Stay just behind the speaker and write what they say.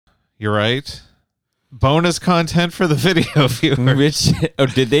You're right. Bonus content for the video viewer.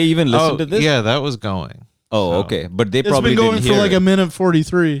 Did they even listen to this? Yeah, that was going. Oh, okay. But they It's probably been going didn't for hear like it. a minute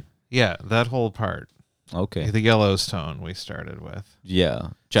 43. Yeah, that whole part. Okay. The Yellowstone we started with. Yeah.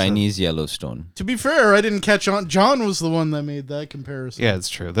 Chinese Yellowstone. To be fair, I didn't catch on. John was the one that made that comparison. Yeah, it's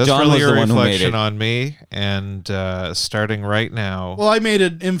true. That's John really was a the one who made reflection it. on me. And starting right now. Well, I made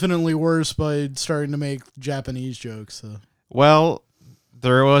it infinitely worse by starting to make Japanese jokes. So. Well,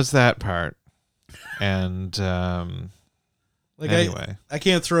 there was that part. And anyway. I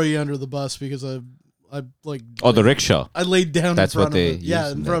can't throw you under the bus because I like. Oh, the rickshaw. I laid down That's in front what they of it. Yeah,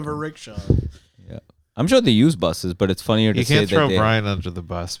 use in in front of that. a rickshaw. Yeah. I'm sure they use buses, but it's funnier to You say can't that throw they... Brian under the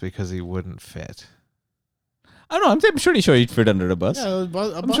bus because he wouldn't fit. I don't know. I'm pretty sure he'd fit under the bus. Yeah,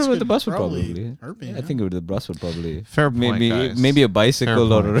 I'm sure the bus would probably hurt me. Yeah, I think the bus would probably... Fair point, guys. Maybe a bicycle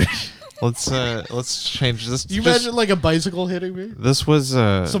Fair or point. a... Let's change this. You imagine like a bicycle hitting me? This was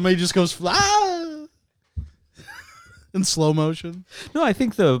Somebody just goes in slow motion. No, I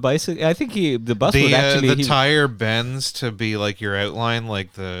think the bicycle... I think the bus would actually... the tire bends to be like your outline,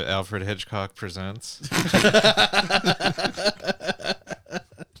 like the Alfred Hitchcock Presents.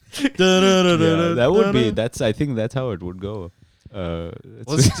 that would be... I think that's how it would go.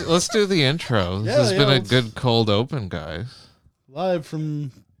 Let's do the intro. This has been a good cold open, guys. Live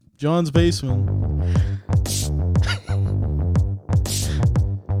from John's basement.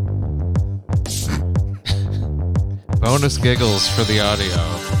 Bonus giggles for the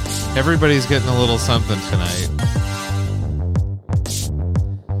audio. Everybody's getting a little something tonight.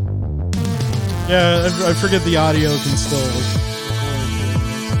 Yeah, I forget the audio can still.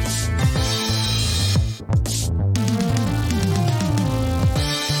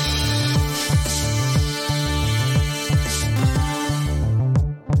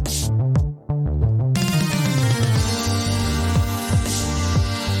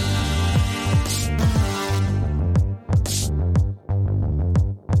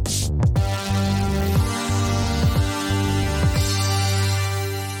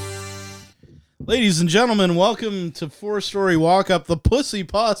 Ladies and gentlemen, welcome to 4-Story Walk Up. The Pussy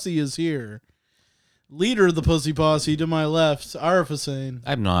Posse is here. Leader of the Pussy Posse to my left, Arif Hussain.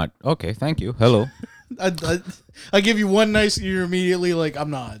 I'm not. Okay, thank you. Hello. I give you one nice, you're immediately like,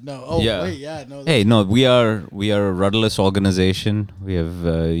 I'm not. No. Oh, Yeah. wait, yeah, no. Hey, no, we are a rudderless organization. We have,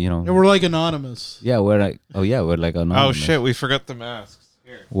 Yeah, we're like anonymous. Yeah, we're like anonymous. Oh shit, we forgot the masks.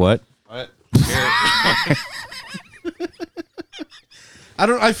 Here. What? What? Here.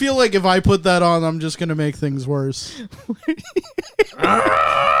 I feel like if I put that on, I'm just gonna make things worse.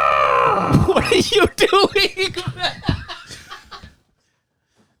 What are you doing?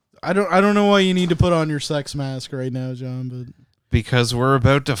 I don't know why you need to put on your sex mask right now, John, but Because we're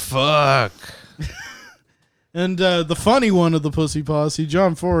about to fuck. and the funny one of the Pussy Posse,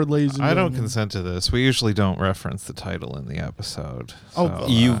 John Ford, ladies and I don't gentlemen. consent to this. We usually don't reference the title in the episode. Oh,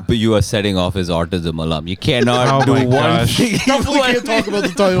 So, You are setting off his autism alarm. You cannot Oh do my one gosh. thing. Definitely can't talk about the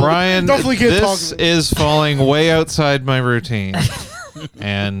title. Brian, Definitely can't talk this about it. is falling way outside my routine.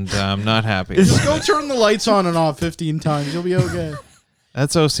 And I'm not happy. Just go turn the lights on and off 15 times. You'll be okay.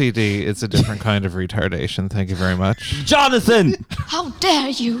 That's OCD. It's a different kind of retardation. Thank you very much. Jonathan! How dare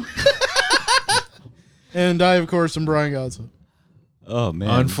you? And I, of course, am Brian Godson. Oh, man.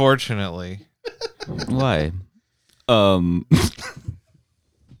 Unfortunately. Why?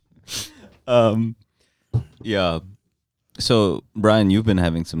 Yeah. So, Brian, you've been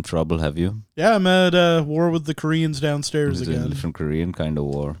having some trouble, have you? Yeah, I'm at war with the Koreans downstairs It's a again. different Korean kind of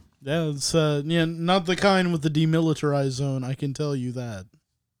war. Yeah, it's not the kind with the demilitarized zone. I can tell you that.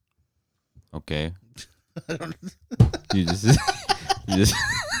 Okay. You just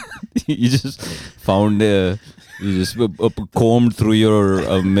you just found you just combed through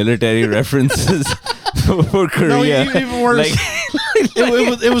your military references for Korea. No, even worse.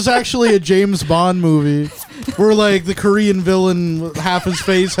 It was actually a James Bond movie where like the Korean villain, half his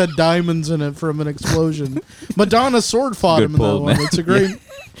face had diamonds in it from an explosion. Madonna sword fought Good him in that pull, one. man. It's a great.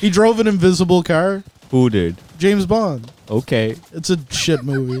 He drove an invisible car. Who did? James Bond. Okay. It's a shit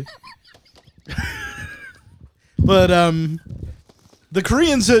movie. But the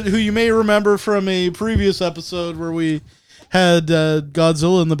Koreans who you may remember from a previous episode where we had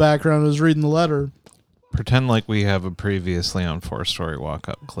Godzilla in the background was reading the letter. Pretend like we have a previously on 4-Story Walk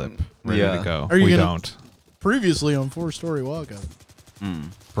Up clip ready Yeah. to go. Are you We gonna- don't. Previously on 4-Story Walk Up.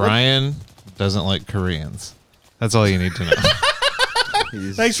 Brian doesn't like Koreans. That's all you need to know.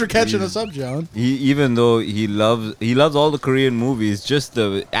 Thanks for catching us up, John. Even though he loves all the Korean movies, just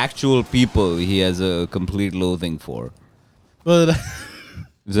the actual people he has a complete loathing for. But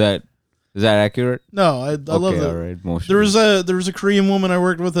Is that Is that accurate? No, I love that. All right. There was a Korean woman I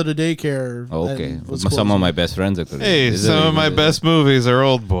worked with at a daycare. Okay. and was Some closing. of my best friends are Korean. Hey, Is some it- of my best movies are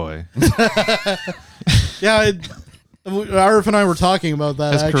Old Boy. Yeah, Arif and I were talking about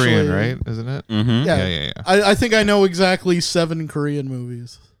that. That's actually. Korean, right? Isn't it? Mhm. Yeah, Yeah. I think I know exactly 7 Korean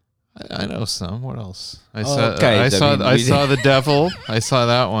movies. I know some. What else? I guys, I saw The Devil. I saw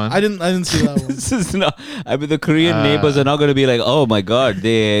that one. I didn't see that one. This is not. I mean, the Korean neighbors are not going to be like, "Oh my God,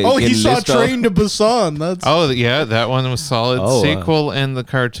 they." Oh, he can saw list off- Train to Busan. That's Oh yeah, that one was solid. Oh, Sequel and the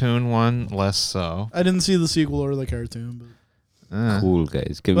cartoon one less so. I didn't see the sequel or the cartoon, but Cool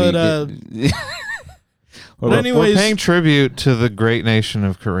guys. Can But, we? but We're anyways, paying tribute to the great nation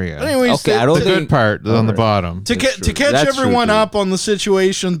of Korea. anyways, Okay, I don't the think- good part on the Alright. bottom. to That's true. catch That's true, everyone too. up on the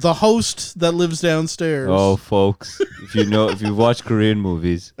situation, the host that lives downstairs. Oh, folks, if you watch Korean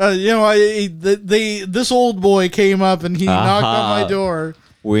movies, This old boy came up and he knocked on my door,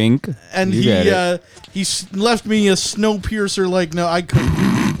 wink, and you get he left me a Snowpiercer like no, I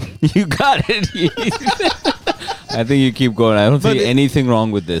couldn't. you got it. I think you keep going. I don't But see anything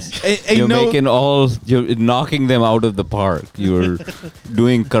wrong with this. You're knocking them out of the park. You're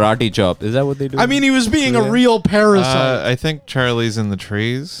doing karate chop. Is that what they do? I mean, he was being a Yeah. real parasite. I think Charlie's in the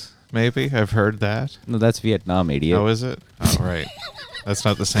Trees. Maybe I've heard that. no, that's Vietnam, idiot. Oh, is it? Oh, right. That's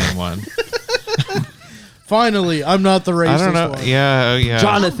not the same one. Finally, I'm not the racist I don't know. one. Yeah, yeah.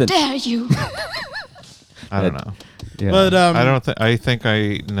 Jonathan. Dare you? I don't know. Yeah. But I don't think. I think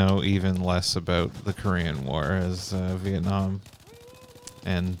I know even less about the Korean War as Vietnam,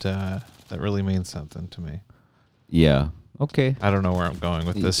 and that really means something to me. yeah. Okay. I don't know where I'm going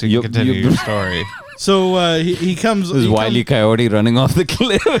with this. You- You can continue you- your story. So he comes. This is he Wile E. Coyote running off the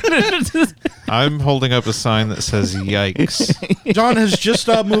cliff. I'm holding up a sign that says "Yikes." John has just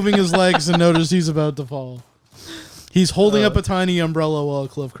stopped moving his legs and noticed he's about to fall. He's holding up a tiny umbrella while a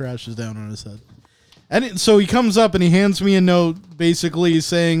cliff crashes down on his head. And so he comes up and he hands me a note basically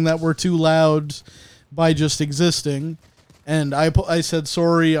saying that we're too loud by just existing. And I said,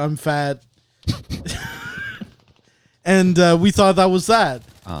 sorry, I'm fat. And we thought that was that.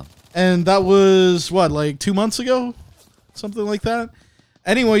 Oh. And that was, what, like 2 months ago? Something like that?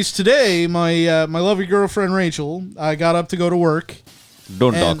 Anyways, today, my lovely girlfriend Rachel got up to go to work.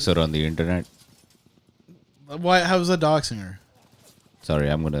 Don't And- dox her on the internet. Why? How's that doxing her? Sorry,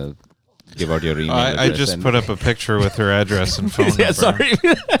 I'm gonna give out your email. I address just and- put up a picture with her address and phone number. Yeah, sorry.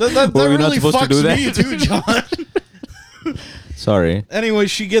 That Were we not really supposed to fucks do that? me too, John. Sorry. Anyway,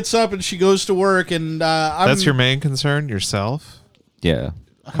 she gets up and she goes to work, and I'm, That's your main concern, yourself. Yeah.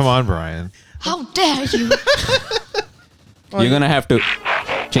 Come on, Brian. How dare you? You're gonna have to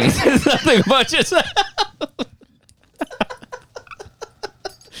change something about yourself.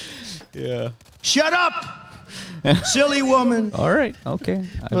 Yeah. Shut up, silly woman. All right. Okay.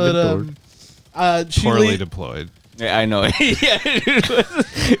 I've But been told. she Poorly lea- deployed. Yeah, I know. Yeah.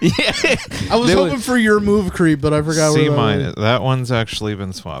 Yeah. I was They hoping was- for your move creep, but I forgot. C where that minus. was. That one's actually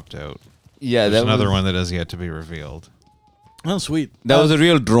been swapped out. Yeah, There's that another was, one that has yet to be revealed. Oh, sweet. That was a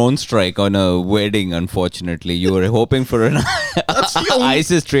real drone strike on a wedding. Unfortunately, you were hoping for an the only-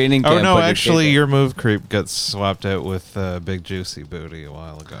 ISIS training camp. Oh no, but it actually, didn't. your move creep got swapped out with Big Juicy Booty a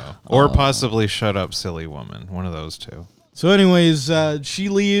while ago, or possibly Shut Up, Silly Woman. One of those two. So, anyways, she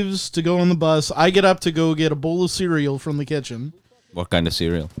leaves to go on the bus. I get up to go get a bowl of cereal from the kitchen. What kind of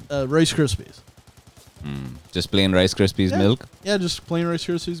cereal? Rice Krispies. Just plain Rice Krispies Yeah. milk, Yeah, just plain Rice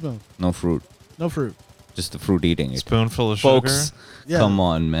Krispies milk. no fruit. No fruit. Just the fruit eating it. Spoonful of Folks, sugar. Yeah. come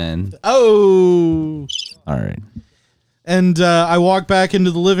on, man. Oh. All right. And I walk back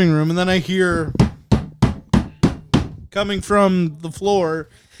into the living room, and then I hear coming from the floor,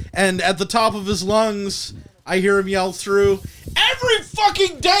 and at the top of his lungs, I hear him yell through, "Every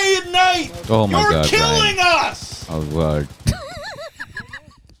fucking day and night, Oh my you're God, killing us!" Oh God.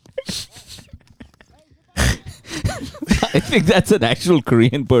 I think that's an actual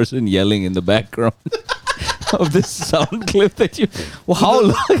Korean person yelling in the background of this sound clip that you. Well, how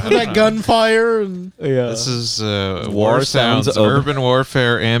long? And that gunfire, and Yeah. This is War War Sounds Sounds of- Urban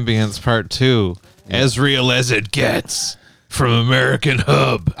Warfare Ambience Part 2. As real as it gets from American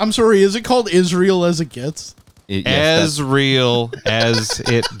Hub. I'm sorry, is it called Israel as it gets? Yes, As real as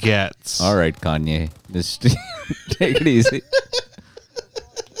it gets. that's- all right, Kanye. Just take it easy.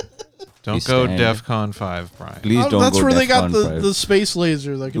 Don't go Stand. DEFCON 5, Brian. Please don't That's go where they got DEFCON the, 5. the space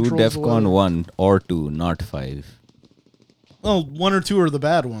laser that Do controls the DEFCON weather. 1 or 2, not 5. Well, 1 or 2 are the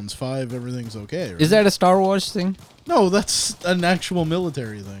bad ones. 5, everything's okay. Right? Is that a Star Wars thing? No, that's an actual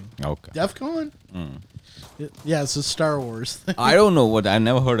military thing. Okay. DEFCON? Yeah, it's a Star Wars thing. I don't know what. I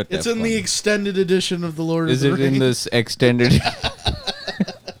never heard of It's DEFCON. in the extended edition of the Lord Is of it the Rings. in this extended?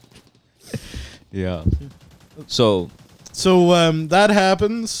 Yeah. So that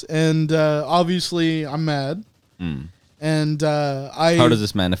happens, and obviously I'm mad. And how does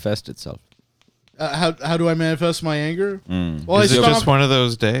this manifest itself? How do I manifest my anger? Well, Is I it stopped just one of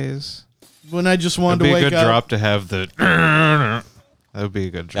those days? when I just It'd wanted be to a wake good up. drop to have the. That would be a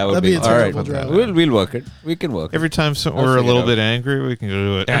good drop. That would That'd be a all right. terrible drop. We'll work it. We can work Every time we're a figure little it out. bit angry, we can go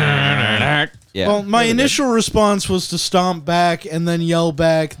do it. it. Yeah. Well, my initial response was to stomp back and then yell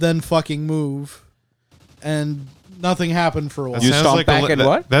back, then fucking move, and nothing happened for a while. That You sounds stomp like back a, at that,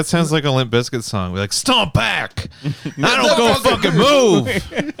 what? That sounds like a Limp Bizkit song. We're like, stomp back. I don't go fucking move.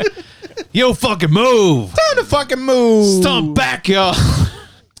 Yo, fucking move. Time to fucking move. Stomp back, y'all.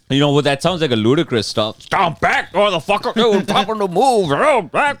 You know what? That sounds like a ludicrous stomp. Stomp back, motherfucker! You fucking to move. Stomp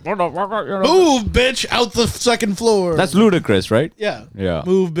back, motherfucker! You know? Move, bitch, out the second floor. That's ludicrous, right? yeah. Yeah.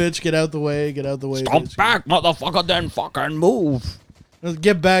 Move, bitch, get out the way, get out the way. Stomp Bitch. back, motherfucker! Then fucking move.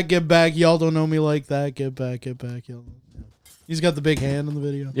 Get back, get back. Y'all don't know me like that. Get back, y'all. He's got the big hand in the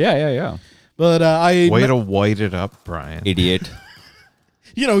video. Yeah. But Way to white it up, Brian. Idiot.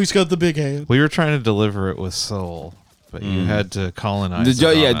 he's got the big hand. We were trying to deliver it with soul, but you had to colonize it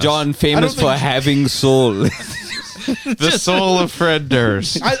on us. John, famous think- for having soul. The soul of Fred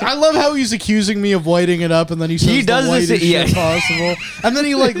Durst. I love how he's accusing me of whiting it up, and then he says He does the this- whitest yeah. shit possible, and then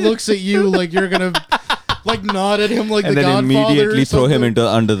he like looks at you like you're gonna like nod at him like And the then Godfather immediately or throw him something. into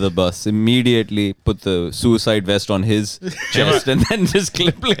under the bus. Immediately put the suicide vest on his chest and then just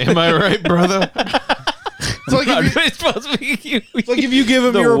clip. Am I right, brother? It's like if you, It's supposed to be you. it's like if you give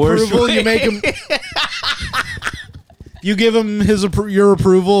him The your worst approval, way. you make him. You give him your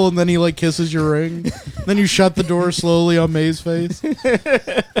approval, and then he like kisses your ring. Then you shut the door slowly on May's face.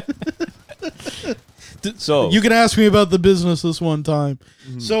 So You can ask me about the business this one time.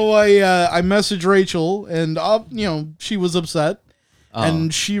 So I messaged Rachel, and she was upset,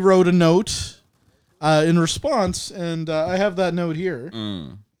 and she wrote a note in response, and I have that note here.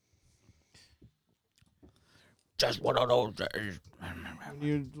 just one of those days.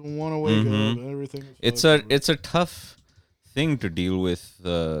 You want to wake up, everything. It's a tough thing to deal with.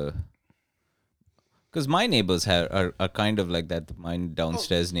 Because my neighbors are kind of like that. Mine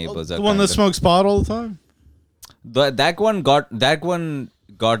downstairs neighbors are the one that smokes pot all the time. That one got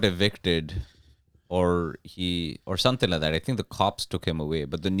evicted, or something like that. I think the cops took him away.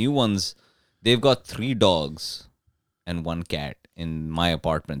 But the new ones, they've got 3 dogs and 1 cat in my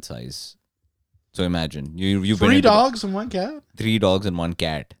apartment size. So imagine you've been 3 into dogs and 1 cat. 3 dogs and 1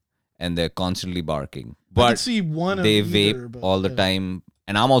 cat, and they're constantly barking. I can But see one. of they either, vape but, all the yeah. time,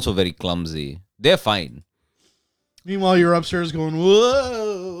 and I'm also very clumsy. They're fine. Meanwhile, you're upstairs going,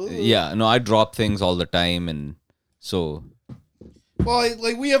 "Whoa!" Yeah, no, I drop things all the time, and so Well,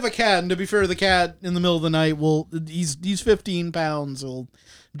 like we have a cat, and to be fair, the cat in the middle of the night he's 15 pounds. He'll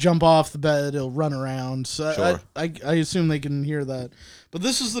jump off the bed. He'll run around. So Sure. I assume they can hear that. But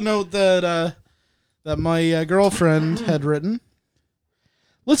this is the note that my girlfriend had written.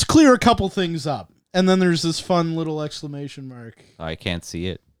 Let's clear a couple things up, and then there's this fun little exclamation mark. I can't see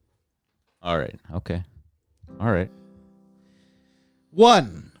it. All right, okay, all right.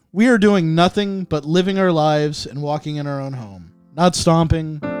 1. We are doing nothing but living our lives and walking in our own home. Not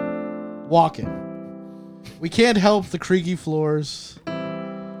stomping, walking. We can't help the creaky floors.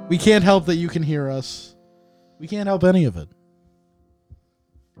 We can't help that you can hear us. We can't help any of it.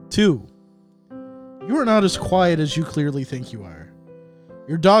 2. You are not as quiet as you clearly think you are.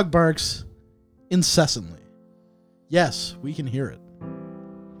 Your dog barks incessantly. Yes, we can hear it.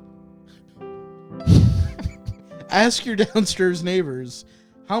 Ask your downstairs neighbors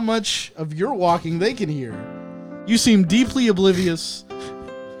how much of your walking they can hear. You seem deeply oblivious.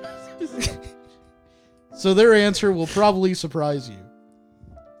 So their answer will probably surprise you.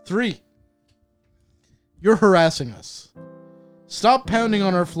 3. You're harassing us. Stop pounding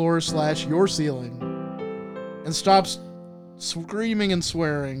on our floor / your ceiling. And stop screaming and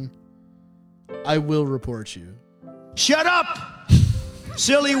swearing. I will report you. Shut up,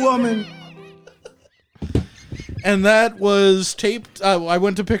 silly woman. And that was taped. I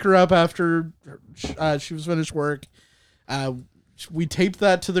went to pick her up after she was finished work. We taped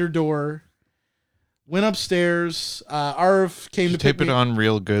that to their door. Went upstairs. Arv came to pick Tape it me. on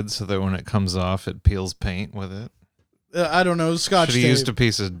real good so that when it comes off, it peels paint with it. I don't know, Scotch Should tape. have used a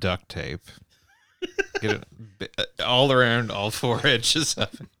piece of duct tape. Get it all around all 4 edges of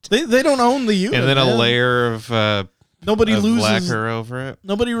it. They don't own the unit. And then a man. layer of Nobody loses. lacquer over it.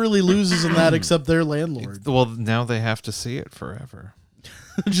 Nobody really loses in that except their landlord. Well, now they have to see it forever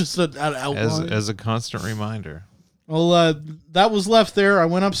Just an outline. as a constant reminder. Well, that was left there. I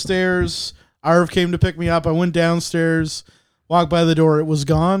went upstairs. Arv came to pick me up. I went downstairs, walked by the door. It was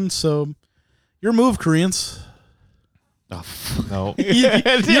gone. So, Your move, Koreans. No. You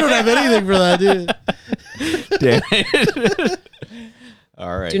don't have anything for that, do you? Damn it.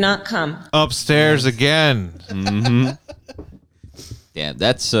 All right. Do not come. Upstairs again. Damn,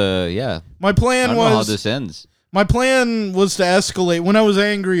 that's yeah. My I plan don't know how was this ends. my plan was to escalate. When I was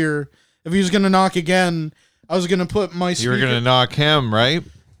angrier, if he was going to knock again, I was going to put my You speaker. were going to knock him, right?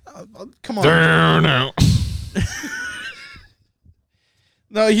 Come on. No.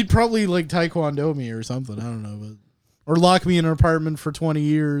 No, he'd probably like taekwondo me or something. I don't know, but or lock me in an apartment for 20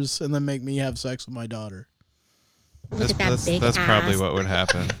 years and then make me have sex with my daughter. That's probably what would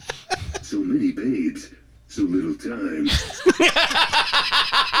happen. So many babes, so little time.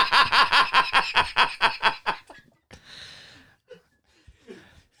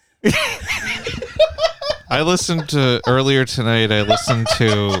 I listened to earlier tonight. I listened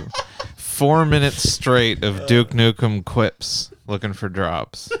to 4 minutes straight of Duke Nukem quips looking for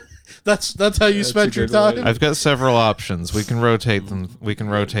drops. That's how you spent your time. I've got several options. We can rotate them. We can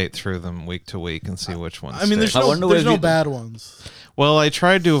rotate through them week to week and see which ones. I mean, there's stick. no bad ones. Well, I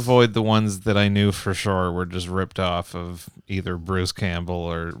tried to avoid the ones that I knew for sure were just ripped off of either Bruce Campbell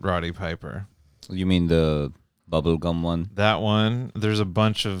or Roddy Piper. You mean the bubblegum one? That one. There's a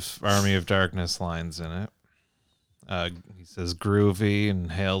bunch of Army of Darkness lines in it. He says groovy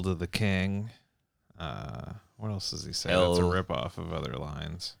and hail to the king. What else does he say? That's a ripoff of other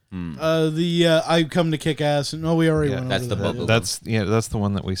lines. I come to kick ass. No, we already went that's over the that. bubble. That's the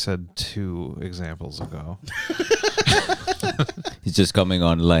one that we said 2 examples ago. He's just coming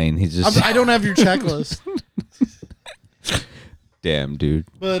online. He's just I don't have your checklist. damn, dude.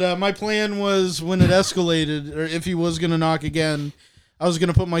 But my plan was when it escalated, or if he was going to knock again, I was going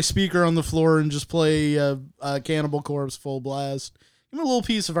to put my speaker on the floor and just play Cannibal Corpse full blast. Give me a little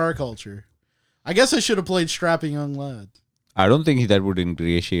piece of our culture. I guess I should have played Strapping Young Lad. I don't think that would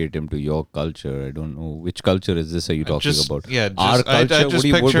ingratiate him to your culture. I don't know which culture is this. Are you talking about? Yeah, Our culture. I just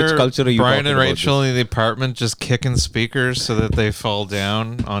Which picture culture are you Brian talking and about Rachel in the apartment just kicking speakers so that they fall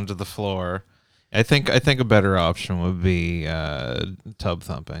down onto the floor. I think a better option would be tub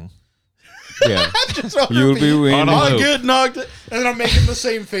thumping. Yeah, Just over you'll me. be winning. I get knocked, and then I'm making the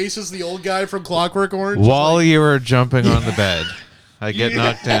same face as the old guy from Clockwork Orange. While you were jumping on the bed, I get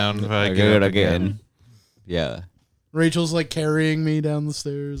knocked down. But I I get get up it again. Yeah. Rachel's like carrying me down the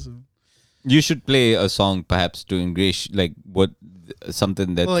stairs. You should play a song, perhaps to ingratiate, like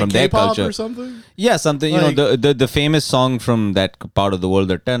something that Like from their K-pop culture or something. Yeah, something Like- the famous song from that part of the world.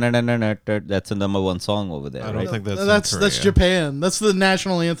 That's the number 1 song over there. I don't right? think that's That's in Korea. Japan. That's the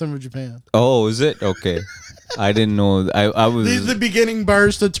national anthem of Japan. Oh, is it? Okay. I didn't know. I was. The beginning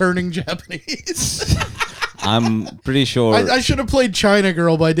bars to turning Japanese. I'm pretty sure. I should have played China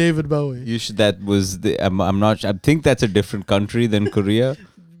Girl by David Bowie. you should. That was the. I'm not. I think that's a different country than Korea.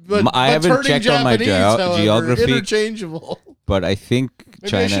 But, I haven't turning checked on my Japanese, however, geography. Interchangeable. But I think Maybe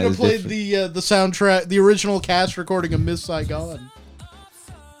China I should have is played different. the soundtrack, the original cast recording of Miss Saigon.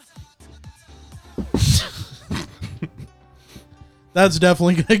 That's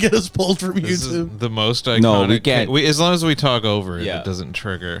definitely gonna get us pulled from This is YouTube. the most iconic. No, we can't. As long as we talk over it, Yeah. it doesn't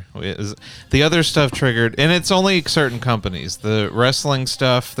trigger. The other stuff triggered, and it's only certain companies. The wrestling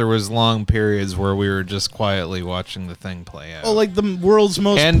stuff, there was long periods where we were just quietly watching the thing play out. Oh, like the world's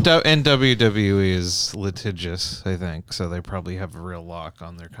most. and WWE is litigious, I think, so they probably have a real lock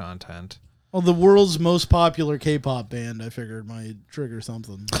on their content. Well, the world's most popular K-pop band. I figured might trigger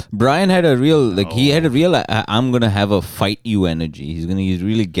something. Brian had a real he had a real I'm gonna have a fight you energy. He's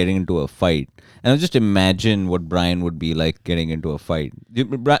really getting into a fight, and I just imagine what Brian would be like getting into a fight.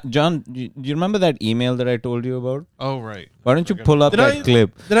 John, do you remember that email that I told you about? Oh, right. Why don't you pull up Did that I-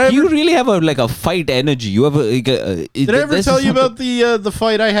 clip? did I You ever- really have a fight energy. You have Did I ever tell you about the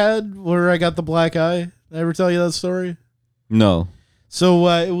fight I had where I got the black eye? Did I ever tell you that story? No. So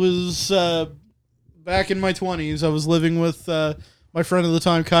it was back in my 20s. I was living with my friend at the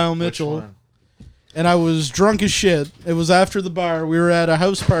time, Kyle Mitchell, and I was drunk as shit. It was after the bar. We were at a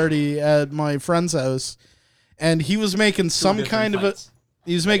house party at my friend's house, and he was making some kind of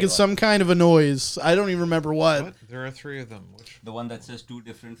a noise. I don't even remember what. There are 3 of them. The one that says 2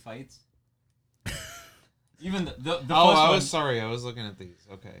 different fights. Even the I was sorry. I was looking at these.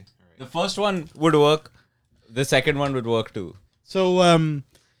 Okay. All right. the first one would work. The second one would work too. So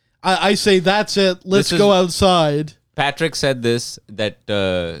I say that's it. Let's This is- go outside. Patrick said this that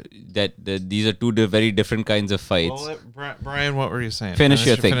these are 2 very different kinds of fights. Well, Brian, what were you saying? Finish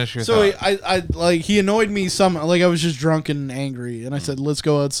your thing. Finish your So thought. I like he annoyed me some like I was just drunk and angry and I said let's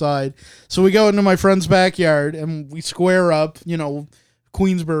go outside. So we go into my friend's backyard and we square up,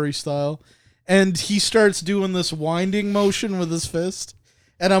 Queensbury style, and he starts doing this winding motion with his fist,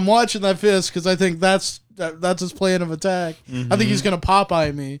 and I'm watching that fist because I think that's his plan of attack. I think he's gonna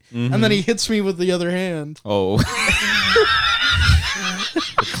Popeye me, and then he hits me with the other hand. Oh.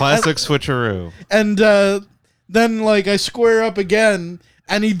 The classic switcheroo. And then like I square up again,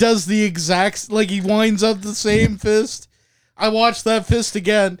 and he does the exact he winds up the same fist. I watch that fist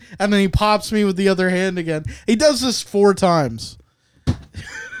again, and then he pops me with the other hand again. He does this 4 times.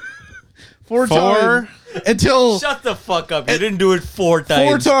 4 times. Until Shut the fuck up. You didn't do it 4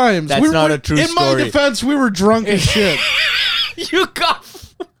 times. 4 times. That's not a true in story. In my defense, we were drunk as shit. You got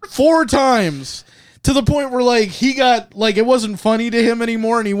 4 times. To the point where, like, he got, like, it wasn't funny to him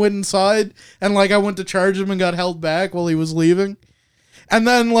anymore, and he went inside, and, like, I went to charge him and got held back while he was leaving. And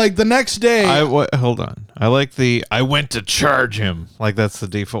then, like, the next day... Hold on. I like I went to charge him. Like, that's the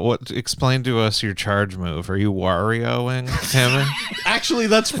default. Explain to us your charge move. Are you Warioing him? Actually,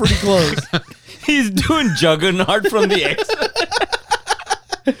 that's pretty close. He's doing Juggernaut from the X.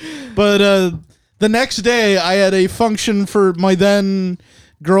 But the next day, I had a function for my then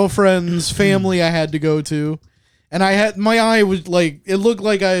girlfriend's family I had to go to. And my eye was, like, it looked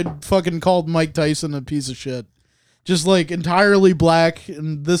like I had fucking called Mike Tyson a piece of shit. Just like entirely black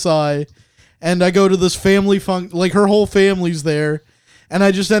in this eye. And I go to this family like her whole family's there. And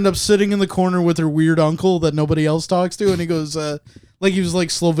I just end up sitting in the corner with her weird uncle that nobody else talks to. And he goes, like he was like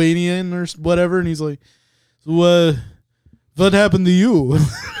Slovenian or whatever. And he's like, what happened to you?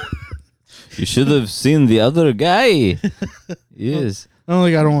 You should have seen the other guy. Yes. I'm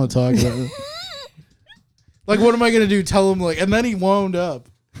like, I don't want to talk about it. Like, what am I going to do? Tell him like, and then he wound up.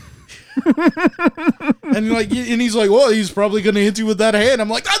 And he's like, well, he's probably gonna hit you with that hand. I'm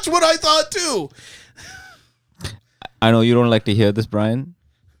like, that's what I thought too. I know you don't like to hear this, Brian,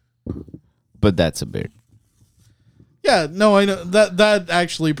 but that's a bit. Yeah, no, I know that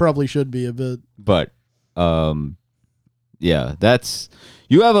actually probably should be a bit. But yeah, that's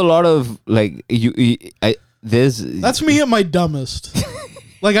you have a lot of like that's me at my dumbest.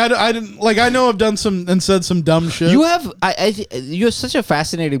 Like I didn't like I know I've done some and said some dumb shit. You have you're such a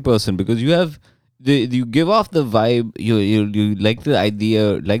fascinating person because you have you give off the vibe you like the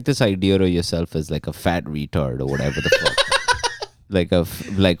idea like this idea of yourself as like a fat retard or whatever the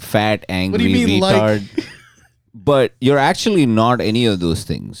fuck. like fat angry what do you mean, retard. Like? But you're actually not any of those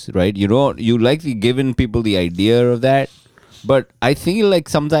things, right? You like giving people the idea of that. But I feel like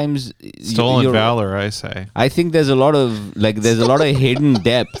sometimes stolen valor, I say. I think there's a lot of hidden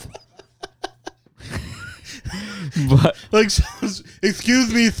depth. But like,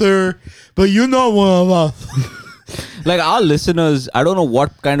 excuse me, sir, but you're not one of us. Like our listeners, I don't know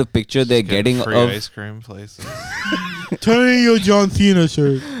what kind of picture they're getting free of ice cream places. Turn in your John Cena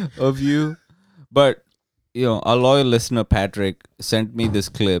shirt of you. But our loyal listener Patrick sent me this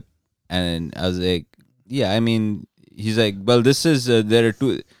clip, and I was like, yeah, I mean. He's like, well, this is there are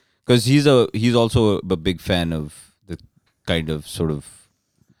two, because he's also a big fan of the kind of sort of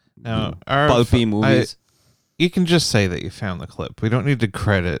pulpy movies. You can just say that you found the clip. We don't need to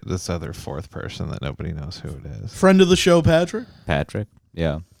credit this other 4th person that nobody knows who it is. Friend of the show, Patrick.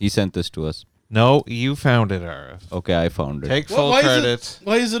 Yeah, he sent this to us. No, you found it, Arif. Okay, I found it. Take full credit.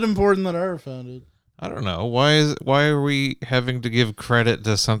 Why is it important that Arif found it? I don't know. Why are we having to give credit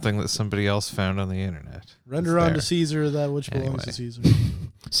to something that somebody else found on the internet? Render unto Caesar that which belongs to Caesar.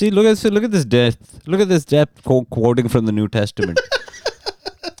 See, look at this depth. Look at this depth quoting from the New Testament.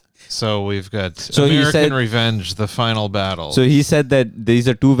 So we've got American Revenge, the final battle. So he said that these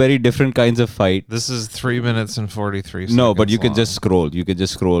are 2 very different kinds of fight. This is 3 minutes and 43 seconds. No, but you can just scroll.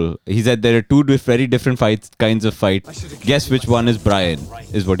 He said there are 2 very different kinds of fight. Guess which one is Brian,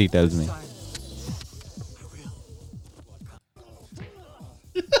 is what he tells me.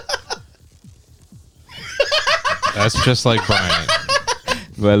 That's just like Brian.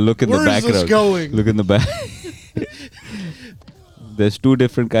 Well, look in the background. Where is this going? Look in the back. There's 2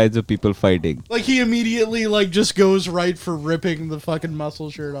 different kinds of people fighting. Like he immediately just goes right for ripping the fucking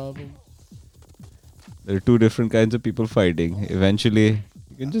muscle shirt off him. There are 2 different kinds of people fighting. Eventually,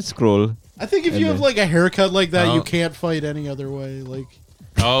 you can just scroll. I think if you have a haircut like that, you can't fight any other way.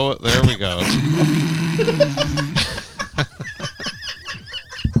 Oh, there we go.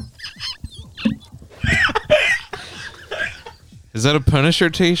 Is that a Punisher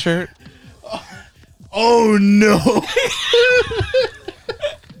t-shirt? Oh no.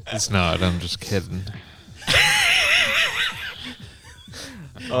 It's not. I'm just kidding.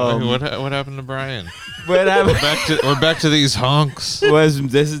 What happened to Brian? What happened? We're back to these honks.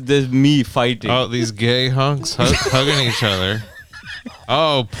 This is me fighting. Oh, these gay honks hugging each other.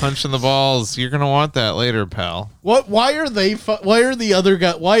 Oh, punching the balls. You're going to want that later, pal. What? Why are they? Why are the other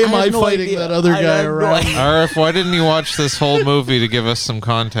guy? Why am I I, have no fighting idea. that other I guy have no around? idea. RF, why didn't you watch this whole movie to give us some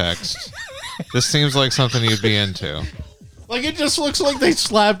context? This seems like something you'd be into. Like it just looks like they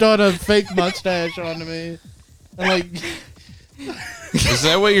slapped on a fake mustache onto me. And like, Is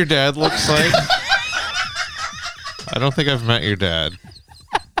that what your dad looks like? I don't think I've met your dad.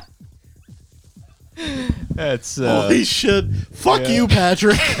 That's holy shit! Fuck you,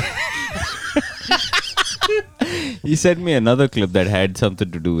 Patrick. he sent me another clip that had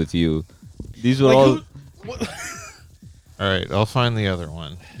something to do with you. These were Like, all. All right, I'll find the other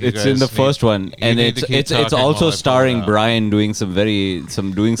one. You It's in guys the need- first one, you and need to keep it's talking while I also pull it starring up. Brian doing some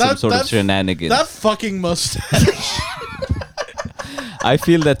some sort of shenanigans. That fucking mustache. I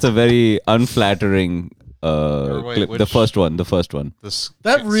feel that's a very unflattering wait, clip. The which- first one. The first one.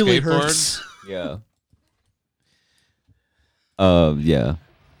 That really skateboard? hurts. Yeah. Yeah.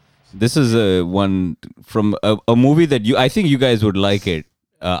 This is one from a movie that I think you guys would like it.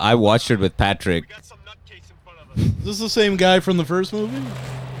 I watched it with Patrick. Is this the same guy from the first movie?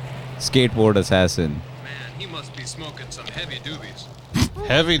 Skateboard Assassin. Man, he must be smoking some heavy doobies.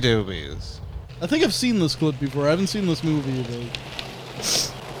 Heavy doobies. I think I've seen this clip before. I haven't seen this movie though.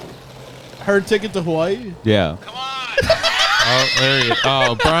 Hard Ticket to Hawaii. Yeah. Oh, there you.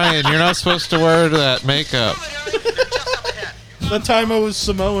 Oh, Brian, you're not supposed to wear that makeup. That time I was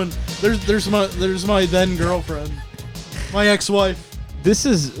Samoan. There's my then girlfriend, my ex-wife. This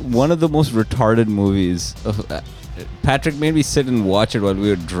is one of the most retarded movies. Patrick made me sit and watch it while we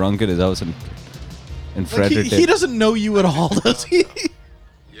were drunk at his house in Like Fredericton. he doesn't know you at all, does he?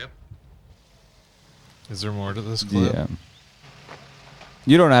 Yep. Is there more to this clip? Yeah.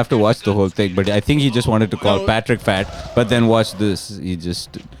 You don't have to watch the whole thing, but I think he just wanted to call No. Patrick fat, but then watch this. He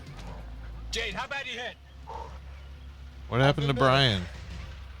just. Jade, how about you hit? What happened to Brian?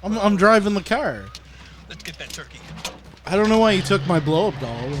 I'm driving the car. Let's get that turkey. I don't know why he took my blow-up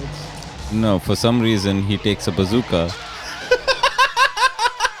doll. It's- No, for some reason, he takes a bazooka.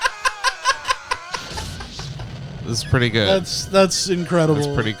 This is pretty good. That's incredible.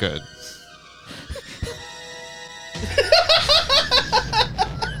 That's pretty good.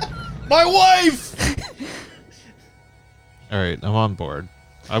 My wife. All right, I'm on board.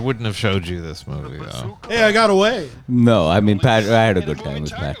 I wouldn't have showed you this movie though. Hey, I got away. No, I mean, I had a good time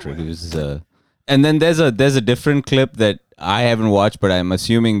with Patrick. It was, and then there's a different clip that I haven't watched, but I'm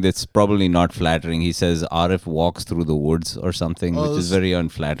assuming that's probably not flattering. He says Arif walks through the woods or something, Oh, which is this- very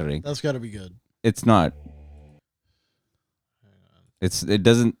unflattering. That's got to be good. It's not. It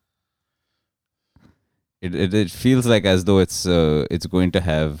doesn't. It feels like as though it's going to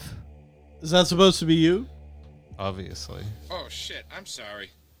have. Is that supposed to be you? Obviously. Oh, shit. I'm sorry.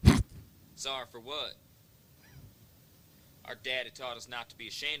 Sorry for what? Our daddy taught us not to be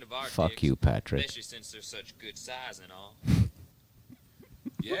ashamed of our Fuck dicks, you, Patrick. especially since they're such good size and all.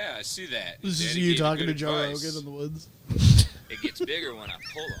 Yeah, I see that. This is Daddy you gave talking to good Joe advice. Rogan in the woods. It gets bigger when I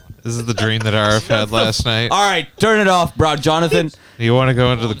pull on it. This is the dream that RF had last night. All right, turn it off, bro, Jonathan. You want to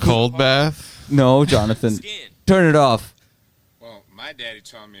go into the cold bath? No, Jonathan, Skin. turn it off. Well, my daddy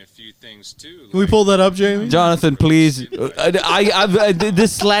taught me a few things, too. Can we pull that up, Jamie? Jonathan, please.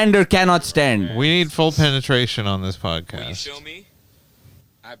 This slander cannot stand. We need full penetration on this Will you podcast. show me?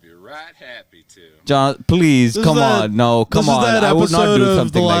 I'd be right happy to. John, please, This is come that- on. No, come this on. is that I would not episode do of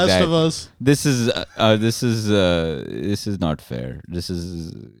something The like Last that. of Us. This is not fair. This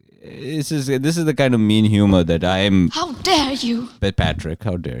is the kind of mean humor that I am. How dare you? But Patrick,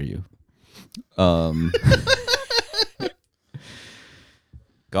 how dare you?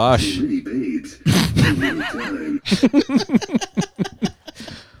 Gosh, Pretty babes. So little time.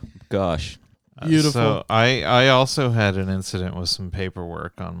 gosh. Beautiful. So I also had an incident with some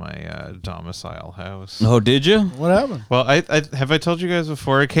paperwork on my domicile house. Oh, did you? What happened? Well, I have I told you guys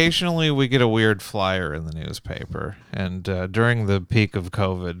before. Occasionally, we get a weird flyer in the newspaper, and during the peak of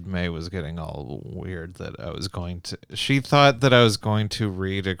COVID, May was getting all weird that I was going to. She thought that I was going to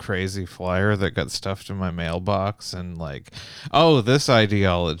read a crazy flyer that got stuffed in my mailbox, and like, oh, this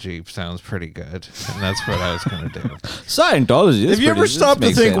ideology sounds pretty good, and that's what I was going to do. Scientology. Have you ever stopped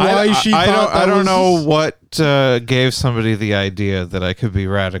to think why she thought that I don't was- know what gave somebody the idea that I could be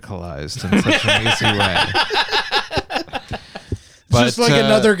radicalized in such an easy way. It's just like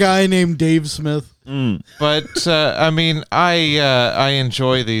another guy named Dave Smith. But I mean, I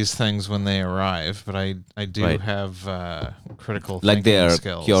enjoy these things when they arrive, but I do Right. have critical Like they thinking are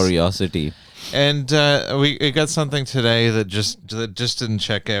skills. curiosity. And we got something today that just didn't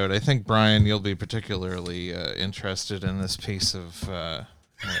check out. I think Brian, you'll be particularly interested in this piece of.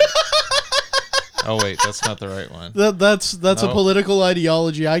 Oh wait, that's not the right one. That's a No. political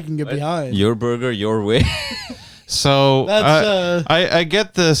ideology I can get behind. Your burger, your way. So That's, I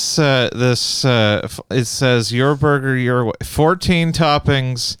get this. It says your burger, your way. 14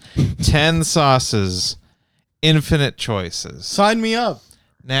 toppings, 10 sauces, infinite choices. Sign me up.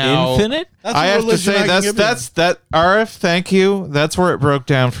 Now, Infinite? That's I a have to religion I say can get that RF. Thank you. That's where it broke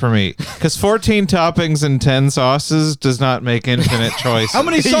down for me because 14 toppings and 10 sauces does not make infinite choices. How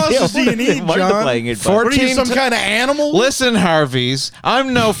many sauces do you need, John? Multiplying it by- What are you, 14 some kind of animal? Listen, Harveys,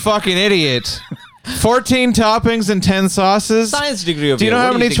 I'm no fucking idiot. 14 toppings and 10 sauces. Science degree of Do you know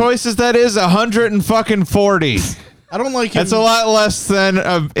how many choices that is? 140. I don't like him. That's a lot less than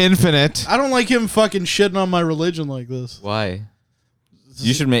infinite. I don't like him fucking shitting on my religion like this. Why?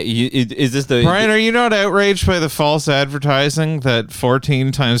 You should make. Is this the Brian, are you not outraged by the false advertising that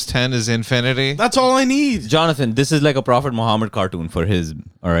 14 times 10 is infinity? That's all I need. Jonathan? This is like a Prophet Muhammad cartoon for his.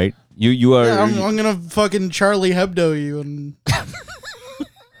 All right, you are. Yeah, I'm gonna fucking Charlie Hebdo you and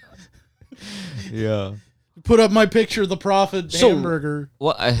yeah. put up my picture of the Prophet So- hamburger.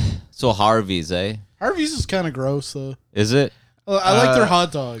 What? So Harvey's, eh? Harvey's is kind of gross though. Is it? I like their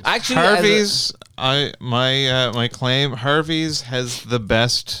hot dogs. Actually, Harvey's, my claim, Harvey's has the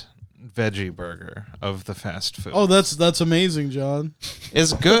best veggie burger of the fast food. Oh, that's amazing, John.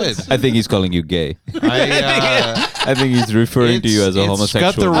 It's good. I think he's calling you gay. I I think he's referring to you as a It's got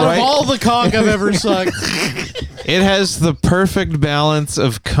homosexual. the Out right- of all the cock I've ever sucked, it has the perfect balance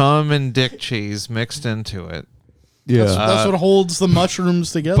of cum and dick cheese mixed into it. that's what holds the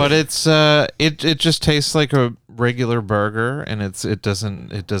mushrooms together. But it's it just tastes like a regular burger, and it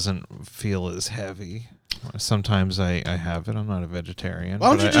doesn't feel as heavy. Sometimes I have it. I'm not a vegetarian. Why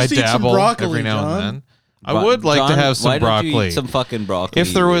don't but you just I eat some dabble broccoli, every now John? and then. I would like to have some why don't you broccoli. eat some fucking broccoli.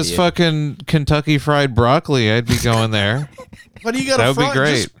 If there you was idiot? fucking Kentucky Fried Broccoli, I'd be going there. But you gotta That would be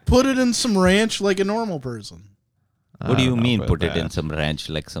great. just put it in some ranch like a normal person, What do I you don't know mean? about Put it in that. some ranch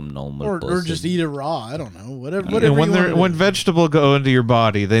like some normal or person? just eat it raw. I don't know. Whatever. And Whatever. when you they're wanna when do. vegetable go into your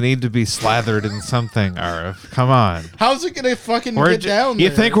body, they need to be slathered in something. Arif, come on. How's it gonna fucking We're get down you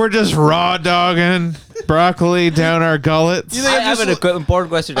there? think we're just raw dogging broccoli down our gullets? You think I have an important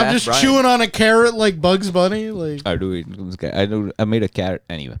question to I'm ask just Brian. chewing on a carrot like Bugs Bunny? Like I do it. I know. I made a carrot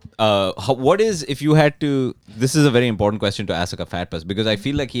anyway. What is if you had to? This is a very important question to ask like a fat person because I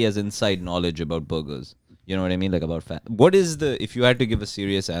feel like he has inside knowledge about burgers. You know what I mean? Like about fat. What is the? If you had to give a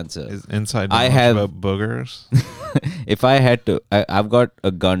serious answer, Is inside I knowledge have- about boogers. if I had to, I've got a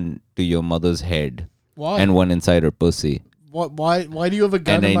gun to your mother's head why? and one inside her pussy, Why do you have a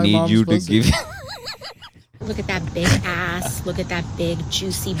gun and in I my need mom's you to pussy? give. Look at that big ass. Look at that big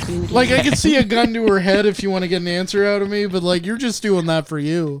juicy booty. Like I could see a gun to her head if you want to get an answer out of me, but like you're just doing that for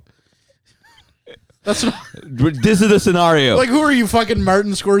you. That's what, This is the scenario. like who are you, fucking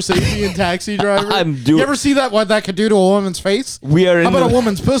Martin Scorsese and Taxi Driver? I'm doing- You ever see that? What that could do to a woman's face? we are How in about the, a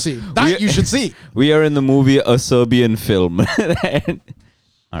woman's pussy? That you should see. we are in the movie A Serbian Film. And-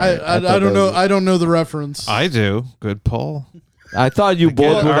 All right, I thought don't that know. was- I don't know the reference. I do. Good pull. I thought you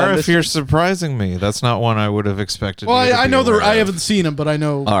both would Arif, understand. you're surprising me. That's not one I would have expected. well, you to I be know the. aware I of. haven't seen him, but I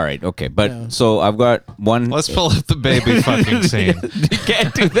know. All right, okay, but Yeah. so I've got one. Let's pull up the baby fucking scene. You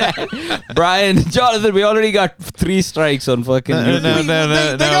can't do that, Brian. Jonathan, we already got 3 strikes on fucking. No, YouTube.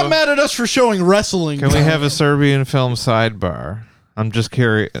 no. They got mad at us for showing wrestling. Can we have a Serbian film sidebar? I'm just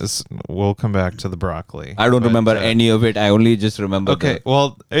curious. We'll come back to the broccoli. I don't But, remember any of it. I only just remember. Okay, the-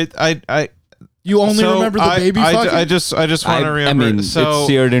 well, You only so remember the baby I fucking? just want to I remember. mean, so it's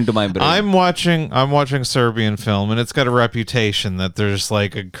seared into my brain. I'm watching Serbian film, and it's got a reputation that there's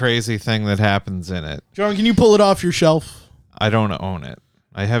like a crazy thing that happens in it. John, can you pull it off your shelf? I don't own it.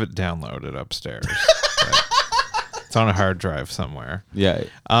 I have it downloaded upstairs. But it's on a hard drive somewhere. yeah.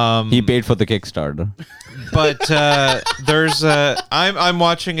 He paid for the Kickstarter. But there's I'm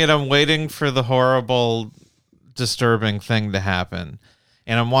watching it. I'm waiting for the horrible, disturbing thing to happen.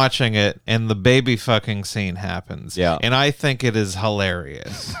 And I'm watching it, and the baby fucking scene happens. Yeah. And I think it is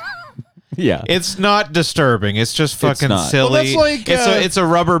hilarious. Yeah. It's not disturbing. It's just fucking not. silly. Well, that's like, it's a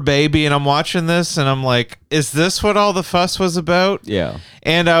rubber baby, and I'm watching this, and I'm like, is this what all the fuss was about? Yeah.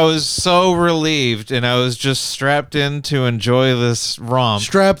 And I was so relieved, and I was just strapped in to enjoy this romp.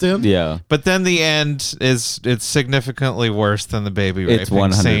 Strapped in? Yeah. But then the end it's significantly worse than the baby raping It's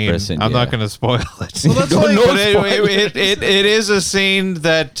 100%, scene. I'm not yeah. going to spoil it. Well, that's like, But it is a scene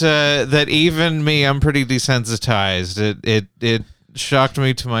that that even me, I'm pretty desensitized. It shocked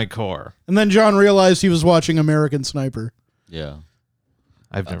me to my core. and then John realized he was watching American Sniper. Yeah.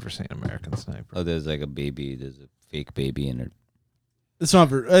 I've never seen American Sniper. Oh, there's like a baby. There's a fake baby in it. It's not.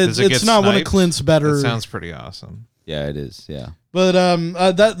 Does it It's get not one of sniped? Clint's better. That sounds pretty awesome. Yeah, it is. Yeah. But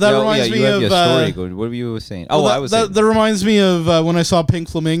that reminds me you have of your story. Good. What were you saying? Oh, well, I was that reminds me of when I saw Pink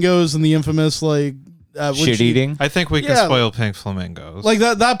Flamingos and the infamous like shit eating. I think we can spoil Pink Flamingos. Like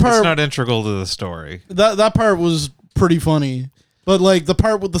that part. It's not integral to the story. That part was pretty funny. But like the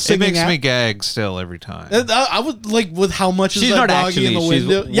part with the singing, it makes me gag still every time. I would like with how much is She's that not doggy in the actually-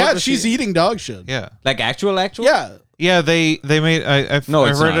 window? what Yeah, was she's she- eating dog shit. Yeah, Like actual. Yeah. yeah. They made. I No,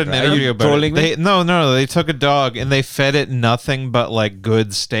 I it's read not, an right? Are interview you about it. trolling me? No. They took a dog and they fed it nothing but like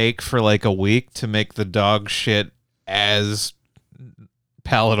good steak for like a week to make the dog shit as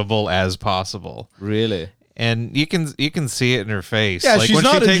palatable as possible. Really? And you can see it in her face. Yeah, like she's when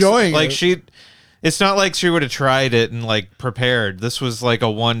not she takes, enjoying like it. It's not like she would have tried it and like prepared. This was like a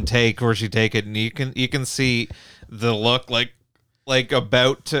one take where she take it and you can see the look like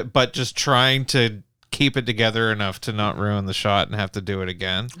about to, but just trying to keep it together enough to not ruin the shot and have to do it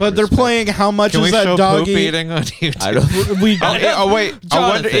again. But they're playing how much Can is we that show doggy? poop eating on YouTube? I don't. We Oh wait, I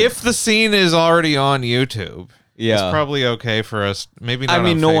wonder Jonathan. if the scene is already on YouTube. Yeah. It's probably okay for us. Maybe not I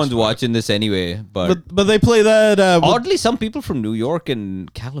mean, on no one's Facebook. watching this anyway. But but they play that. With, oddly, some people from New York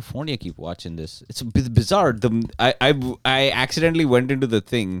and California keep watching this. It's a bit bizarre. I accidentally went into the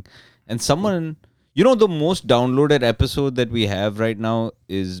thing, and someone, the most downloaded episode that we have right now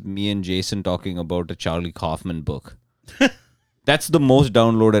is me and Jason talking about a Charlie Kaufman book. That's the most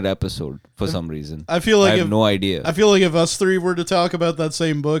downloaded episode for some reason. I feel like I have no idea. I feel like if us three were to talk about that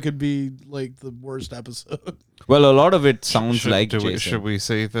same book, it'd be like the worst episode. Well, a lot of it sounds like Jason. Should we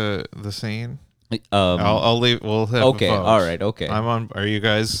say the scene? Um, I'll leave. We'll have okay, a vote. all right, okay. I'm on. Are you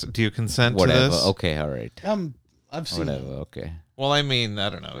guys? Do you consent Whatever. to this? Okay, all right. I've seen Whatever. it. Okay. Well, I mean, I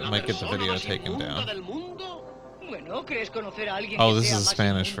don't know. It might get the video taken down. Oh, this is a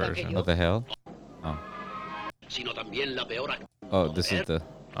Spanish version. What the hell? Oh, this is the.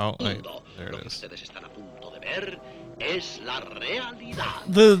 Oh, wait, there it is.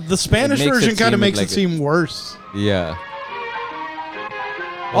 The Spanish It makes version it kind of seem makes like it seem worse. Yeah.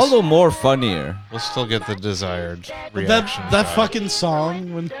 Although more funnier. We'll still get the desired That reaction. that shot. fucking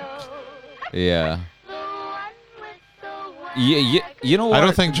song when Yeah. You know what? I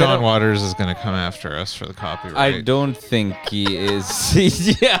don't think There John are- Waters is going to come after us for the copyright. I don't think he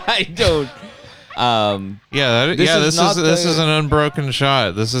is. Yeah, I don't. Yeah, This is not this the- is an unbroken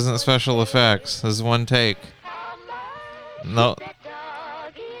shot. This isn't special effects. This is one take. No.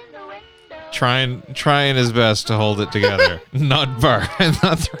 Trying his best to hold it together, not bark,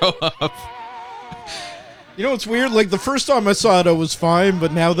 not throw up. you know what's weird? Like the first time I saw it, I was fine,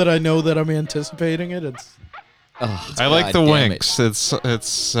 but now that I know that I'm anticipating it, it's I like the God damn winks. It's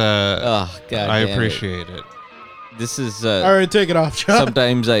Oh God! I damn it. appreciate it. This is. all right. Take it off, John.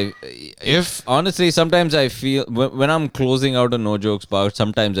 Sometimes sometimes I feel when I'm closing out a no jokes bout,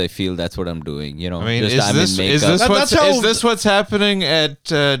 sometimes I feel that's what I'm doing. You know, I mean, just I'm in makeup. That's how- is this what's happening at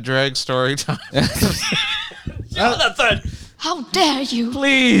Drag Story Time? How dare you?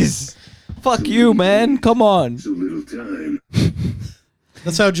 Please, fuck you, man. Come on. So little time.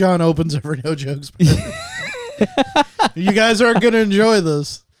 That's how John opens every no jokes. You guys aren't gonna enjoy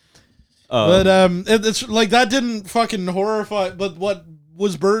this. But it's like that didn't fucking horrify. But what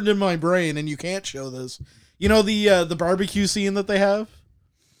was burned in my brain, and you can't show this. You know the barbecue scene that they have.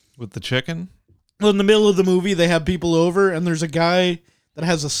 With the chicken? Well, in the middle of the movie, they have people over, and there's a guy that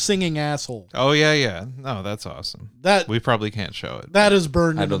has a singing asshole. Oh yeah. No, that's awesome. That We probably can't show it. that is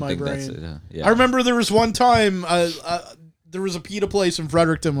burned I into don't my think brain. that's it. Yeah. I remember there was one time there was a pita place in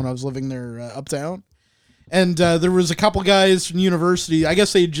Fredericton when I was living there uptown, and there was a couple guys from university. I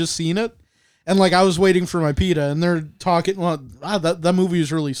guess they had just seen it, and like I was waiting for my pita, and they're talking. Well, that movie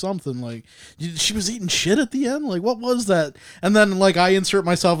was really something. Like she was eating shit at the end. Like what was that? And then like I insert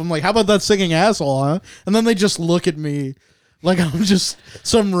myself. I'm like, how about that singing asshole, huh? And then they just look at me. Like I'm just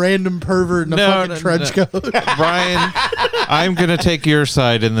some random pervert in a fucking trench coat. Brian, I'm going to take your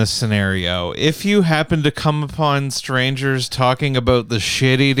side in this scenario. If you happen to come upon strangers talking about the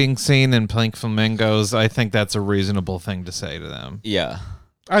shit-eating scene in Pink Flamingos, I think that's a reasonable thing to say to them. Yeah.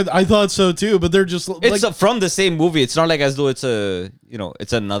 I thought so too, but they're just It's like, from the same movie. It's not like as though it's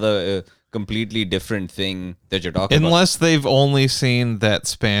it's another completely different thing that you're talking about. Unless they've only seen that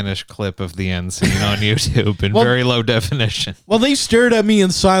Spanish clip of the end scene on YouTube in very low definition. well, they stared at me in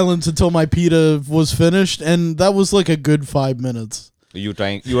silence until my pita was finished, and that was like a good 5 minutes. You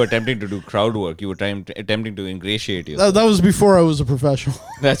were attempting to do crowd work. You were attempting to ingratiate yourself. That was before I was a professional.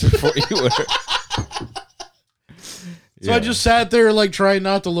 That's before you were. So I just sat there like trying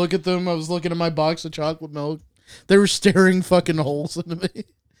not to look at them. I was looking at my box of chocolate milk. They were staring fucking holes into me.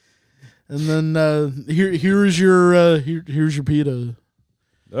 And then here's your pita.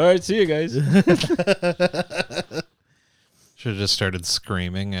 All right, see you guys. Should have just started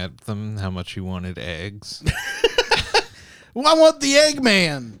screaming at them how much you wanted eggs. Well, I want the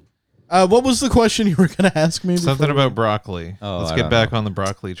Eggman. What was the question you were going to ask me? Something before? about broccoli. Oh, Let's I get don't back know. on the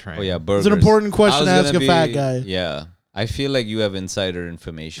broccoli train. Oh yeah, burgers. It's an important question I to was ask gonna a fat be- guy. Yeah, I feel like you have insider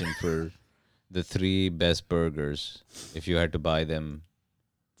information for the 3 best burgers if you had to buy them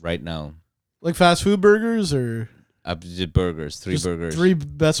right now. Like fast food burgers or Burgers, 3 just burgers. 3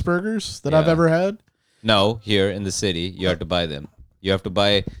 best burgers that I've Yeah. ever had? No, here in the city, you have to buy them. You have to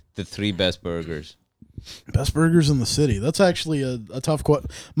buy the 3 best burgers. Best burgers in the city. That's actually a tough question.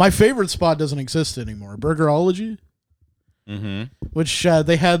 My favorite spot doesn't exist anymore. Burgerology, Mm-hmm. which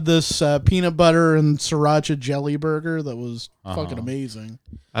they had this peanut butter and sriracha jelly burger that was fucking amazing.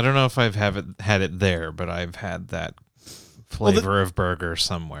 I don't know if I've had it there, but I've had that flavor of burger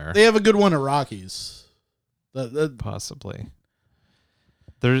somewhere. They have a good one at Rockies. Possibly.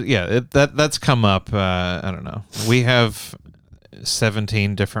 That's come up. I don't know. We have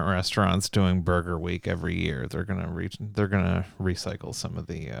 17 different restaurants doing Burger Week every year. They're gonna recycle some of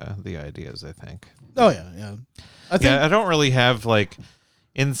the ideas, I think. Oh yeah. I think I don't really have like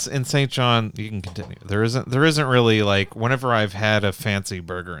in St. John. You can continue. There isn't really like whenever I've had a fancy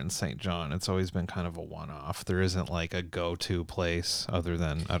burger in St. John, it's always been kind of a one-off. There isn't like a go-to place other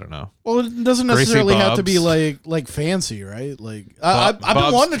than I don't know. Well, it doesn't Greasy necessarily have to be Bob's. like fancy, right? Like I've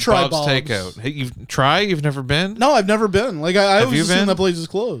been wanting to try Bob's. Takeout. Hey, you've never been? No, I've never been. Like I Have always you assume been? that place is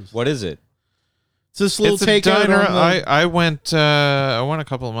closed. What is it? It's this little It's a takeout. diner. on the- I went a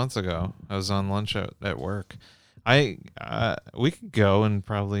couple of months ago. I was on lunch at work. We could go and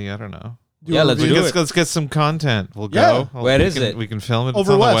probably I don't know. Yeah, let's do it. Let's get some content. We'll Yeah. go. Where we is can- it? We can film it. It's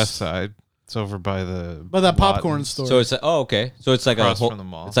Over on west. the west side. It's over by the that popcorn Lawton's. store. So it's okay. So it's like Across a hole. from the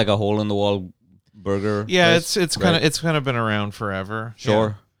mall. It's like a hole in the wall burger. Yeah, place, it's right? kind of been around forever.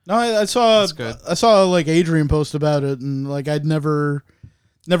 Sure. No, I saw That's good. I saw like Adrian post about it, and like I'd never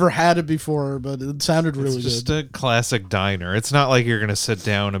had it before, but it sounded It's really just good. a classic diner. It's not like you're gonna sit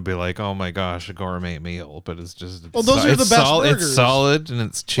down and be like, "Oh my gosh, a gourmet meal," but it's just Well, those are the best burgers. It's solid and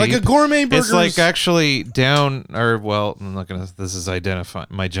it's cheap. Like a gourmet burger. It's like actually down, or well, I'm not gonna. This is identifying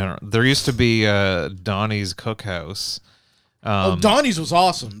my general. There used to be Donnie's Cookhouse. Donnie's was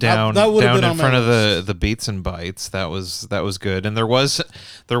awesome. Down, that would have down been in on front my of list. the Beats and Bites. That was good, and there was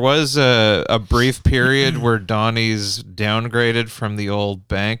a brief period where Donnie's downgraded from the old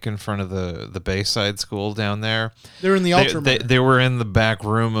bank in front of the Bayside School down there. They're in the Ultramar. They were in the back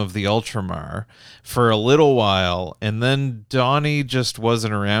room of the Ultramar for a little while, and then Donnie just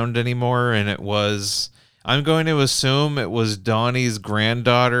wasn't around anymore, and it was. I'm going to assume it was Donnie's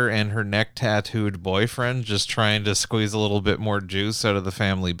granddaughter and her neck-tattooed boyfriend just trying to squeeze a little bit more juice out of the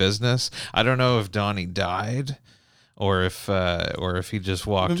family business. I don't know if Donnie died or if he just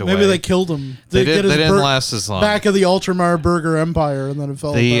walked away. Maybe they killed him. They get his didn't last as long. Back of the Ultramar burger empire, and then it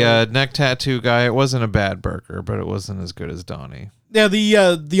fell The apart. neck tattoo guy, it wasn't a bad burger, but it wasn't as good as Donnie. Yeah, the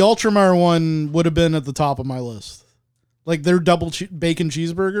Ultramar one would have been at the top of my list. Like their double bacon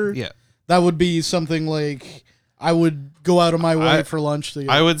cheeseburger. Yeah. That would be something like I would go out of my way for lunch to get.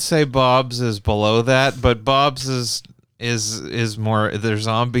 I would say Bob's is below that, but Bob's is more. There's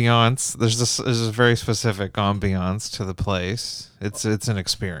ambiance. There's a very specific ambiance to the place. It's an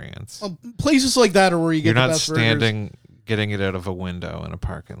experience. Places like that are where you get You're the not best standing, getting it out of a window in a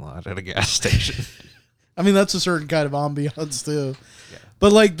parking lot at a gas station. I mean, that's a certain kind of ambiance too. Yeah.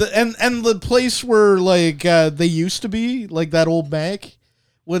 But like the place where like they used to be, like that old bank,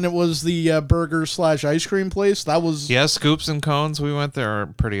 when it was the burger / ice cream place, that was Yeah, Scoops and Cones. We went there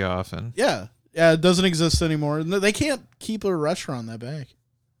pretty often. yeah. It doesn't exist anymore. They can't keep a restaurant that big.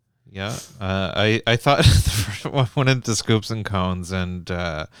 Yeah, I thought the first one went into Scoops and Cones, and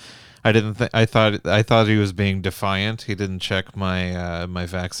I didn't think. I thought he was being defiant. He didn't check my my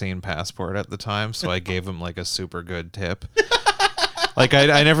vaccine passport at the time, so I gave him like a super good tip. Like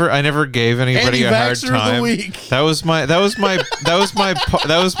I never gave anybody a hard Anti-vaxxer of the time. week. That was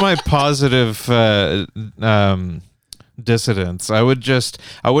my positive dissidence. I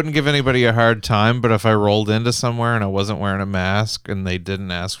wouldn't give anybody a hard time, but if I rolled into somewhere and I wasn't wearing a mask and they didn't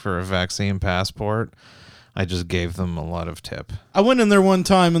ask for a vaccine passport, I just gave them a lot of tip. I went in there one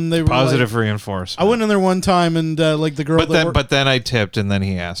time and they were Positive like, reinforcement. I went in there one time and like the girl but then I tipped and then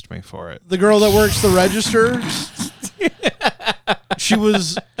he asked me for it. the girl that works the register, she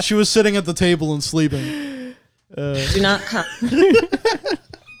was sitting at the table and sleeping. Do not come.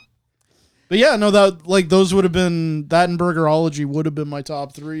 But yeah, no, that like those would have been that and Burgerology would have been my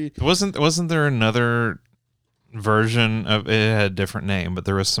top 3. Wasn't there another version of it? Had a different name, but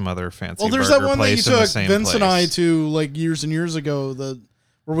there was some other fancy. Well, there's burger that one that you place in the took same Vince and I place. to like years and years ago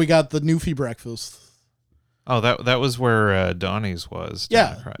where we got the Newfie breakfast. Oh, that was where Donnie's was.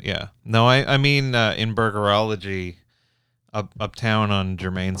 Yeah. Yeah. No, I mean in Burgerology, uptown on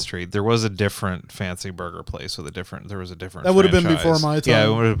Germain Street, there was a different fancy burger place with a different. That would have been before my time. Yeah,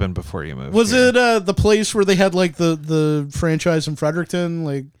 it would have been before you moved. Was here. it the place where they had like the franchise in Fredericton,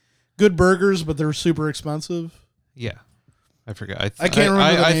 like good burgers, but they're super expensive? Yeah. I forgot. I can't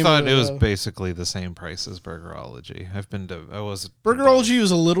remember the I name thought of it it, was though. basically the same price as Burgerology. Burgerology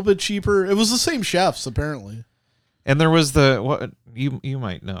was a little bit cheaper. It was the same chefs apparently. And there was what you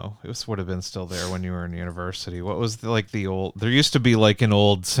might know. It would have been still there when you were in university. What was the old? There used to be like an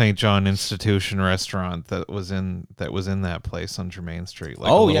old St. John Institution restaurant that was in that place on Germain Street.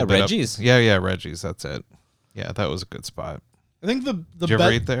 Like Oh, yeah, Reggie's. Yeah, Reggie's. That's it. Yeah, that was a good spot. I think the Did you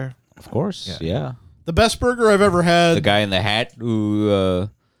ever eat there? Of course. Yeah. the best burger I've ever had. The guy in the hat who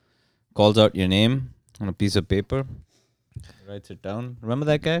calls out your name on a piece of paper, writes it down. Remember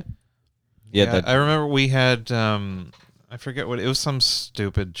that guy? Yeah, I remember we had I forget what it was, some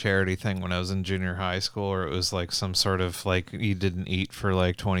stupid charity thing when I was in junior high school, or it was like some sort of like you didn't eat for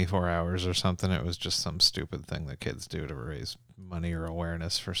like 24 hours or something. It was just some stupid thing that kids do to raise money or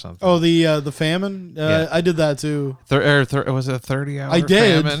awareness for something. Oh, the famine. Yeah. I did that too. Was it a 30-hour I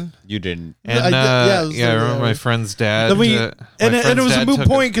did. famine? You didn't. And I did- yeah, it was I 30 remember my hours. friend's dad. Then we, my and it friend's was a dad moot took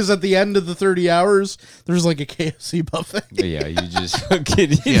point because at the end of the 30 hours, there was like a KFC buffet. Yeah, you just just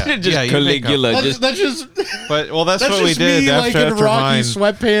you make Caligula. up. Just That's just But that's that's what we just did me like in after Rocky mine.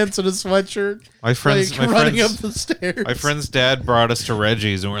 sweatpants and a sweatshirt. My friends, like running up the stairs. My friend's dad brought us to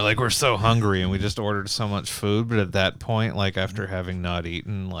Reggie's, and we're so hungry, and we just ordered so much food. But at that point, like after having not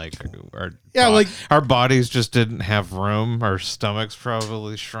eaten, like our bodies just didn't have room. Our stomachs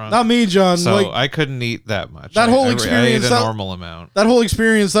probably shrunk. Not me, John. So like I couldn't eat that much. that whole I experience. ate a normal amount. That whole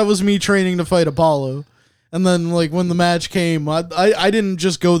experience. That was me training to fight Apollo. And then, like when the match came, I didn't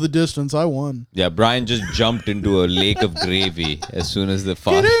just go the distance. I won. yeah, Brian just jumped into a lake of gravy as soon as the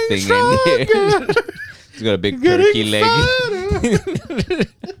fast Getting thing stronger. ended. He's got a big Getting turkey leg. fatter.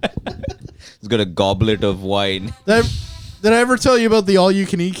 He's got a goblet of wine. Did I ever tell you about the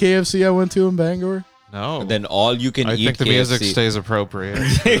all-you-can-eat KFC I went to in Bangor? No. And then all you can I eat think the KFC. music stays appropriate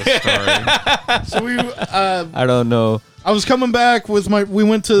for this story. So we, I don't know. I was coming back with we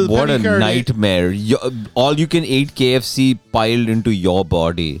went to What a Penny Card- nightmare. All you can eat KFC piled into your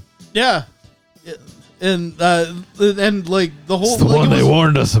body. Yeah. And like the whole It's the like, one it they was-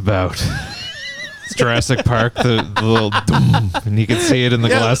 warned us about. It's Jurassic Park, the little dum, and you can see it in the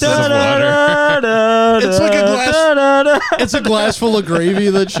Yeah. glasses of water. It's like a glass. It's a glass full of gravy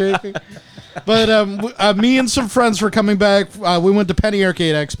that's shaking. But me and some friends were coming back. We went to Penny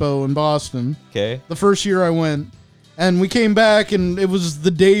Arcade Expo in Boston. Okay. The first year I went, and we came back, and it was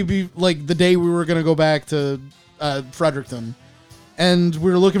the day the day we were gonna go back to Fredericton, and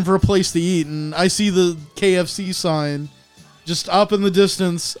we were looking for a place to eat, and I see the KFC sign just up in the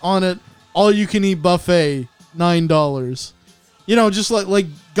distance. On it, all you can eat buffet, $9. You know, just like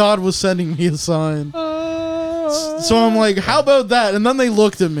God was sending me a sign. So I'm like, how about that? And then they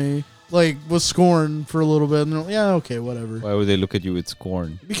looked at me like with scorn for a little bit, and they're like, yeah, okay, whatever. Why would they look at you with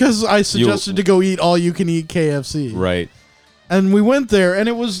scorn? Because I suggested to go eat all you can eat KFC. Right. And we went there, and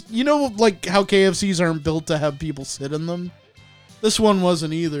it was, you know, like how KFCs aren't built to have people sit in them? This one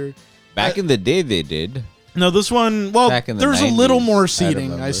wasn't either. Back in the day, they did. No, this one, well, Back in the there's a little 90s, more I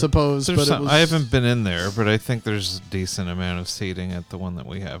seating, I, remember. suppose. There's But some- it was, I haven't been in there, but I think there's a decent amount of seating at the one that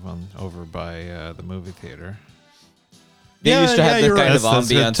we have over by the movie theater. They Yeah, used to have yeah, that you're kind right. of That's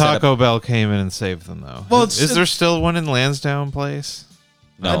ambiance. set up- Taco Bell came in and saved them, though. Well, is there still one in Lansdowne Place?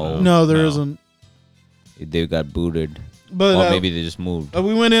 No. No, there No. not They got booted. But Or maybe they just moved.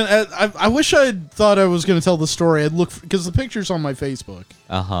 we went in. I wish I thought I was going to tell the story. I'd look because the picture's on my Facebook.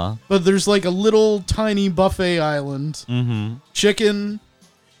 Uh-huh. But there's like a little tiny buffet island, Mm-hmm. chicken,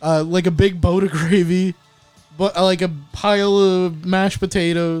 like a big boat of gravy, but like a pile of mashed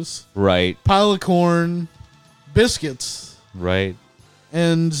potatoes, Right. pile of corn, biscuits, Right.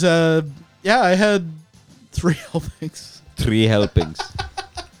 and yeah, I had 3 helpings. 3 helpings.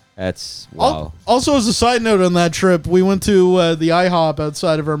 That's wow. Also, as a side note on that trip, we went to the IHOP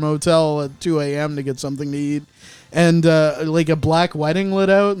outside of our motel at 2 a.m. to get something to eat. And like a black wedding lit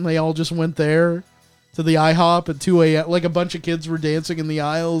out, and they all just went there to the IHOP at 2 a.m. Like a bunch of kids were dancing in the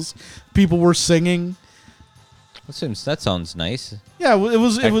aisles. People were singing. That sounds nice. Yeah, it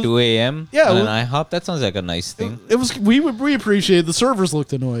was. At It was. 2 a.m. Yeah, on it an was- IHOP. That sounds like a nice thing. It was. We appreciate. The servers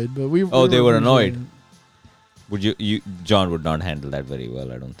looked annoyed, but we. Oh, they were annoyed. appreciating Would you? John would not handle that very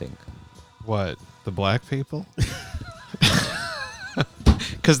well. I don't think. What? The black people?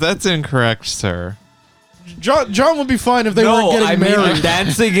 Because that's incorrect, sir. it. John would be fine if they No, weren't getting I mean married.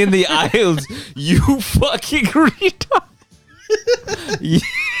 dancing in the aisles. You fucking retard. They're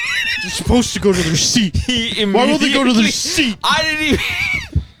supposed to go to their seat. Why will they go to their seat? I didn't even.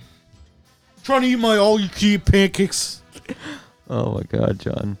 Trying to eat my all-you-can-eat pancakes. Oh my god,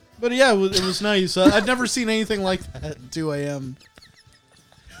 John. But yeah, it was nice. I'd never seen anything like that at 2 a.m.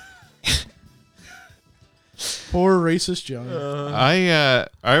 Poor racist John.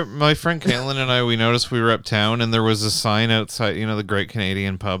 My friend Caitlin and I, we noticed we were uptown, and there was a sign outside, the Great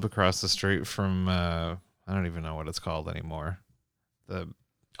Canadian Pub across the street from, I don't even know what it's called anymore.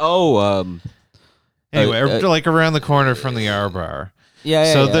 Anyway, like around the corner from the R Bar.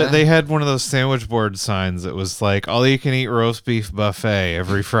 Yeah. They had one of those sandwich board signs that was like all you can eat roast beef buffet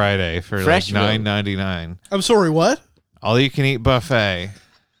every Friday for Freshville. like $9.99. I'm sorry, what? All you can eat buffet.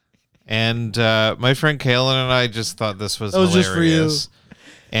 And my friend Kaylin and I just thought this was hilarious. Just for you.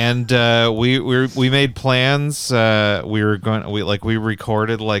 And we made plans. We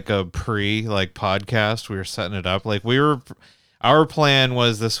recorded like a podcast. We were setting it up. Our plan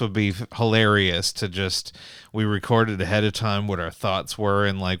was this would be hilarious to just. We recorded ahead of time what our thoughts were,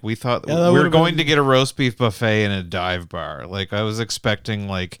 and we thought we were going to get a roast beef buffet in a dive bar. I was expecting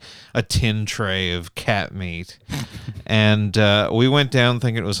a tin tray of cat meat, and we went down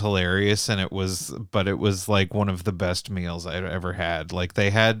thinking it was hilarious, and it was one of the best meals I'd ever had.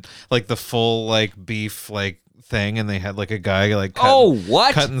 They had the full beef thing, and they had a guy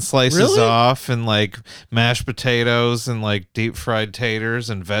cutting slices off, and mashed potatoes and deep fried taters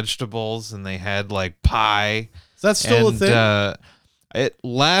and vegetables, and they had pie. Is that still a thing?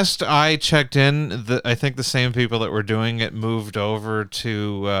 Last I checked in, I think the same people that were doing it moved over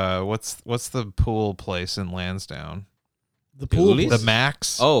to what's the pool place in Lansdowne? The pool, the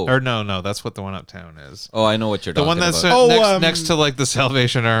Max. Oh, or no, that's what the one uptown is. Oh, I know what you're the talking one that's about. next to the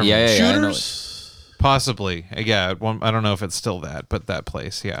Salvation Army. Yeah, Shooters. Possibly, yeah. I don't know if it's still that, but that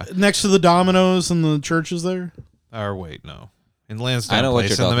place, yeah. Next to the Domino's and the churches there. Or wait, no, in Lansdowne I know what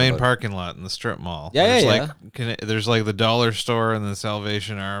place, you're in the main talking about. parking lot in the strip mall. Yeah, There's the dollar store and the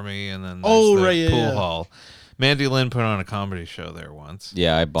Salvation Army, and then there's the pool hall. Mandy Lynn put on a comedy show there once.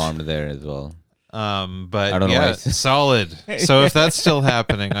 Yeah, I bombed there as well. But I don't know yeah, why. solid. So if that's still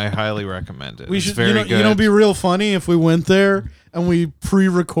happening, I highly recommend it. We It's should, very good. it'd be real funny if we went there and we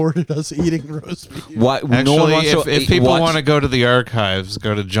pre-recorded us eating roast beef. What? Actually, no one wants if people want to go to the archives,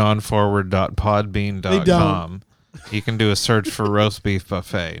 go to johnforward.podbean.com. You can do a search for roast beef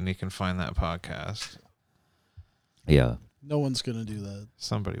buffet, and you can find that podcast. Yeah. No one's gonna do that.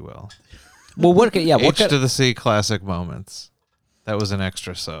 Somebody will. Well, what? Yeah. What? H to the C classic moments. That was an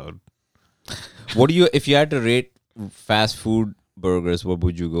extra sode. What do you? If you had to rate fast food burgers, what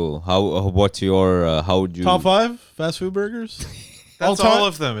would you go? What's your? How would you? Top 5 fast food burgers. That's All-time? all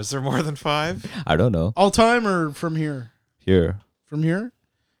of them. Is there more than 5? I don't know. All time or from here? Here. From here?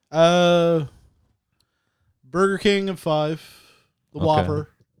 Burger King at 5. The Okay. Whopper.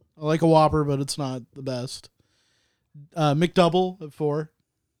 I like a Whopper, but it's not the best. McDouble at 4.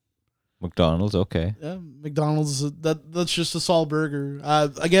 McDonald's. Okay. Yeah, McDonald's. That's just a solid burger.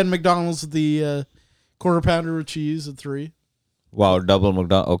 Again, McDonald's the quarter pounder with cheese at 3. Wow. Double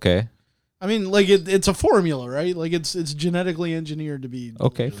McDonald. Okay. I mean, it's a formula, right? It's genetically engineered to be.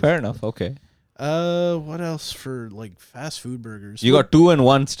 Okay. Fair enough. Okay. What else for fast food burgers? You got 2 and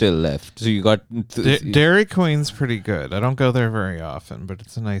 1 still left. So you got. Dairy Queen's pretty good. I don't go there very often, but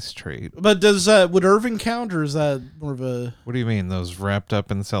it's a nice treat. But would Irving count, or is that more of a? What do you mean? Those wrapped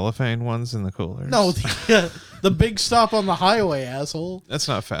up in cellophane ones in the coolers? No, the big stop on the highway, asshole. That's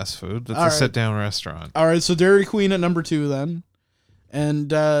not fast food. That's All a right. sit-down restaurant. All right, so Dairy Queen at number 2 then,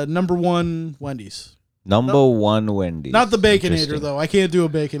 and number 1 Wendy's. Number 1 Wendy's. Not the Baconator Interesting. though. I can't do a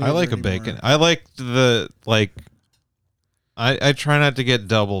Baconator. I like a anymore. bacon. I like I try not to get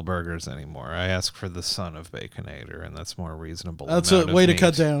double burgers anymore. I ask for the son of Baconator, and that's more reasonable. That's a way to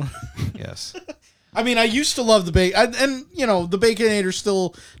cut down. Yes. I mean, I used to love the bacon, and the Baconator's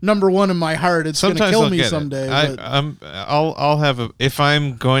still number 1 in my heart. It's going to Sometimes kill I'll me get someday. it. But I'll have if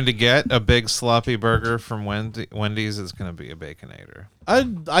I'm going to get a big sloppy burger from Wendy's, it's going to be a Baconator.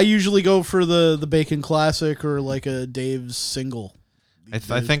 I usually go for the Bacon Classic or a Dave's single. I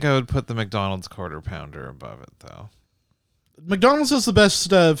think I would put the McDonald's quarter pounder above it, though. McDonald's is the best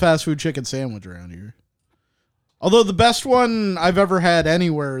fast food chicken sandwich around here. Although the best one I've ever had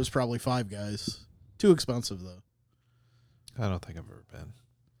anywhere is probably Five Guys. Too expensive though. I don't think I've ever been.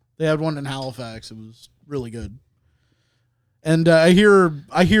 They had one in Halifax. It was really good. And I hear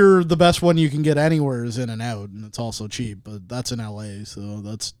the best one you can get anywhere is In-N-Out, and it's also cheap. But that's in LA, so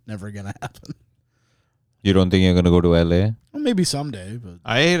that's never gonna happen. You don't think you're gonna go to LA? Well, maybe someday, but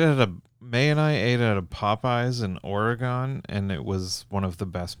I ate at a May and I ate at a Popeyes in Oregon, and it was one of the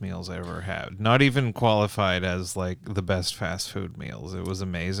best meals I ever had. Not even qualified as like the best fast food meals. It was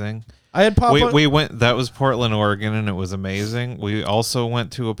amazing. I had Popeyes. We went. That was Portland, Oregon, and it was amazing. We also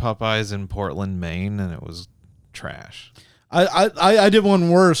went to a Popeyes in Portland, Maine, and it was trash. I did one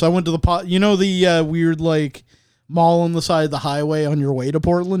worse. I went to the weird like mall on the side of the highway on your way to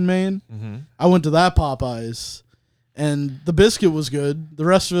Portland, Maine. Mm-hmm. I went to that Popeyes, and the biscuit was good. The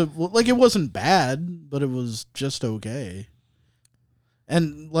rest of it, like, it wasn't bad, but it was just okay.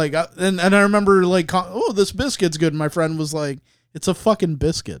 And like, I remember like, oh, this biscuit's good. And my friend was like, it's a fucking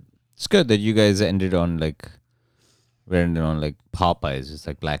biscuit. It's good that you guys ended on like Popeyes. It's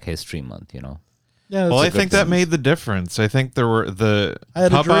like Black History Month, you know. Yeah. Well, I think that made the difference. I think there were the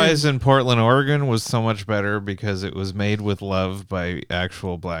Popeyes in Portland, Oregon was so much better because it was made with love by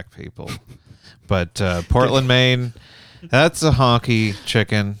actual black people. But Portland, Maine, that's a honky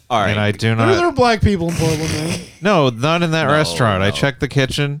chicken. All right. And I do There are not. black people in Portland, Maine. No, not in that restaurant. I checked the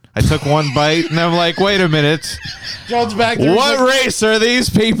kitchen. I took one bite, and I'm like, wait a minute. John's back there. What race are these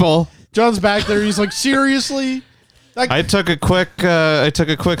people? John's back there. He's like, seriously? I took a quick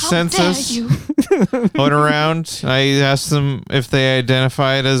census. Went around. I asked them if they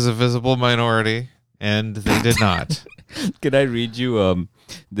identified as a visible minority, and they did not. Can I read you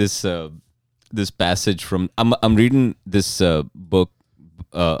this passage from? I'm reading this book,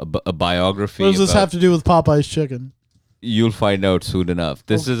 a biography. What does this have to do with Popeye's chicken? You'll find out soon enough.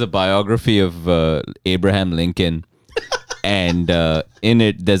 This is a biography of Abraham Lincoln, and in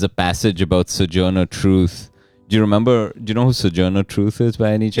it there's a passage about Sojourner Truth. Do you know who Sojourner Truth is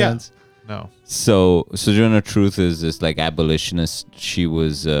by any chance? No. So Sojourner Truth is this like abolitionist. She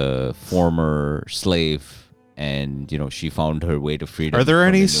was a former slave, and she found her way to freedom. Are there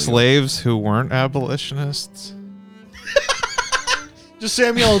any New slaves who weren't abolitionists? Just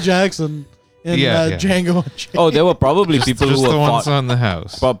Samuel L. Jackson and Django. Oh, there were probably people Just who the were ones on the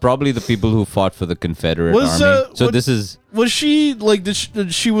house. probably the people who fought for the Confederate Army. Was she like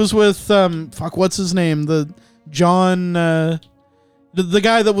she was with what's his name, the John the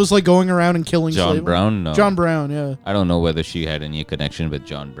guy that was like going around and killing John slave Brown? No. John Brown, yeah. I don't know whether she had any connection with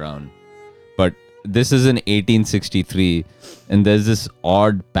John Brown, but this is in 1863, and there's this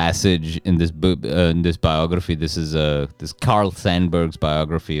odd passage in this biography. This is this Carl Sandburg's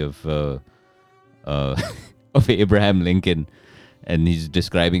biography of of Abraham Lincoln, and he's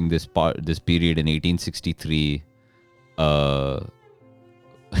describing this period in 1863,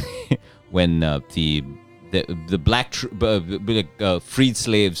 when the black freed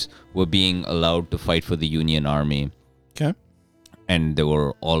slaves were being allowed to fight for the Union Army. Okay. And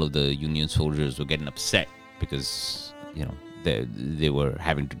all of the Union soldiers were getting upset because they were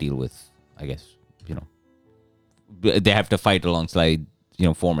having to deal with, I guess, they have to fight alongside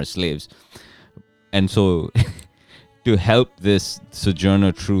former slaves. And so to help this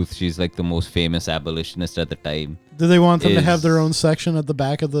Sojourner Truth, she's like the most famous abolitionist at the time. Do they want them to have their own section at the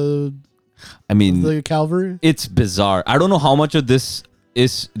back of the cavalry? It's bizarre. I don't know how much of this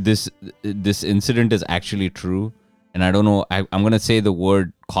incident is actually true. And I don't know. I'm going to say the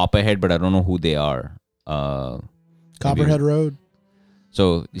word Copperhead, but I don't know who they are. Copperhead Road.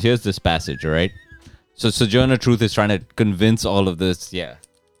 So here's this passage, all right? So Sojourner Truth is trying to convince all of this. Yeah.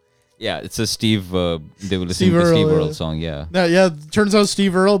 Yeah, it's a Steve. They were listening to a Steve Earle song, yeah. Yeah, turns out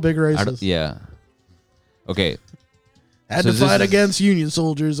Steve Earle, big racist. Yeah. Okay. Had to fight against Union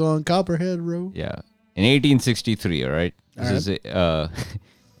soldiers on Copperhead Road. Yeah. In 1863, all right? This is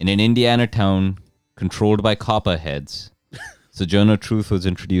in an Indiana town controlled by Copperheads, Sojourner Truth was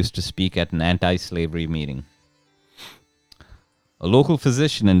introduced to speak at an anti-slavery meeting. A local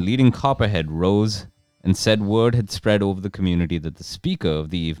physician and leading Copperhead rose and said word had spread over the community that the speaker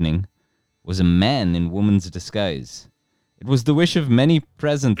of the evening was a man in woman's disguise. It was the wish of many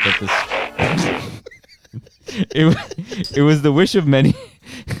present that it was the wish of many.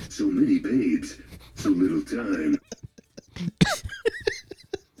 So many babes, so little time.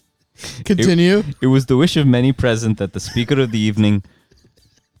 Continue. It was the wish of many present that the speaker of the evening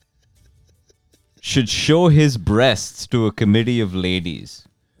should show his breasts to a committee of ladies.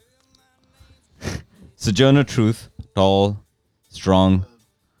 Sojourner Truth, tall, strong.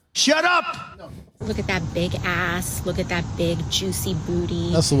 Shut up! Look at that big ass. Look at that big juicy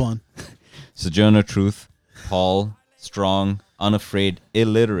booty. That's the one. Sojourner Truth, tall, strong, unafraid,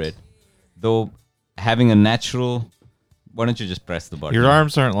 illiterate, though having a natural. Why don't you just press the button? Your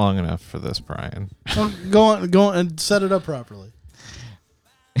arms aren't long enough for this, Brian. Well, go on and set it up properly.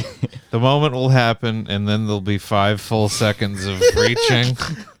 The moment will happen, and then there'll be 5 full seconds of reaching,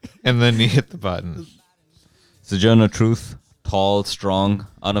 and then you hit the button. Sojourner Truth, tall, strong,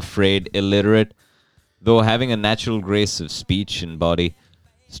 unafraid, illiterate, though having a natural grace of speech and body,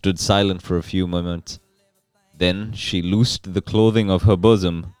 stood silent for a few moments. Then she loosed the clothing of her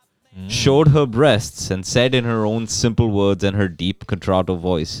bosom, showed her breasts, and said in her own simple words and her deep contralto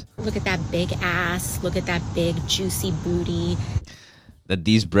voice, Look at that big ass. Look at that big juicy booty. that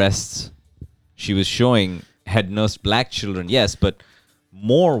these breasts she was showing had nursed black children, yes, but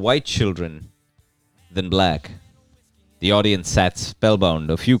more white children than black. The audience sat spellbound.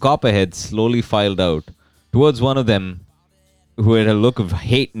 A few copperheads slowly filed out. Towards one of them, who had a look of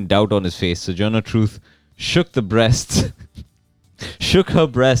hate and doubt on his face, Sojourner Truth shook her breasts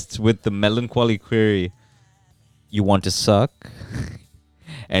with the melancholy query, "You want to suck?"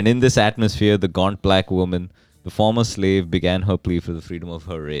 And in this atmosphere, the gaunt black woman, the former slave, began her plea for the freedom of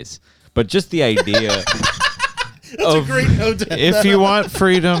her race. But just the idea That's a great note to end If that you on. want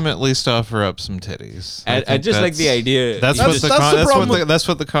freedom, at least offer up some titties. I just like the idea. That's you what just- the that's the problem that's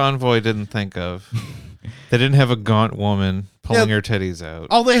what the convoy didn't think of. They didn't have a gaunt woman pulling Yeah. her titties out.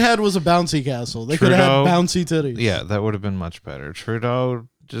 All they had was a bouncy castle. They could have Trudeau- had bouncy titties. Yeah, that would have been much better. Trudeau,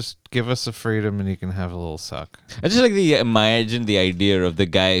 just give us a freedom and you can have a little suck. I just like imagine the idea of the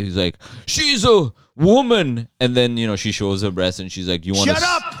guy who's like, "She's a woman," and then she shows her breast and she's like, "You want to?" Shut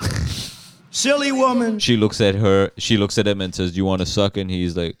up, silly woman. She looks at her. She looks at him and says, "Do you want to suck?" And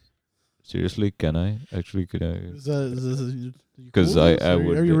he's like, "Seriously, can I? Actually, could I?" Because I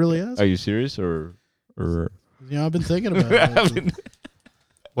would. Are you really asking? Are you serious or? I've been thinking about it.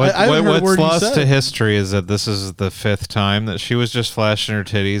 What, I haven't heard a what's word you lost said. to history is that this is the 5th time that she was just flashing her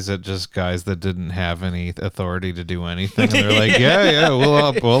titties at just guys that didn't have any authority to do anything. And they're like, yeah,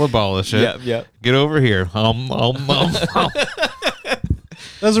 we'll abolish it. Yeah. Get over here.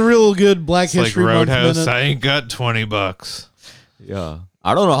 That's a real good Black It's like History Month Roadhouse. minute. I ain't got $20. Yeah.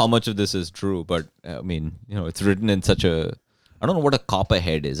 I don't know how much of this is true, but I mean, it's written in such a. I don't know what a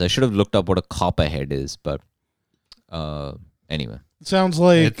copperhead is. I should have looked up what a copperhead is, but anyway. Sounds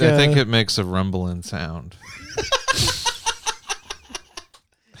like I think it makes a rumbling sound.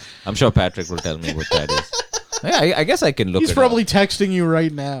 I'm sure Patrick will tell me what that is. Yeah, I guess I can look he's it probably up. texting you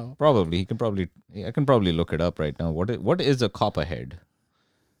right now. Probably. I can probably look it up right now. What is a copperhead?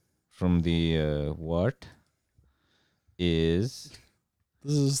 From the what is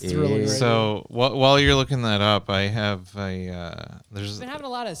This is thrilling. Right So while you're looking that up, I have a there's been having a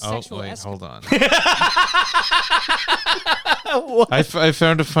lot of oh sexual wait, escapades. hold on. I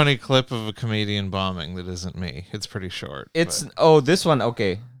found a funny clip of a comedian bombing that isn't me. It's pretty short. it's this one.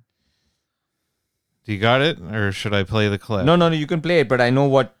 Okay. Do you got it, or should I play the clip? No, you can play it, but I know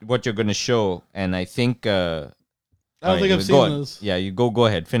what you're gonna show, and I think I don't think I've seen this. Yeah, you go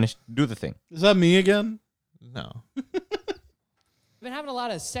ahead, finish, do the thing. Is that me again? No. I've been having a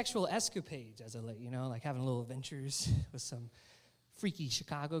lot of sexual escapades as of late, like having little adventures with some freaky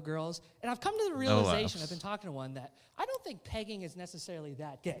Chicago girls. And I've come to the realization, laughs. I've been talking to one, that I don't think pegging is necessarily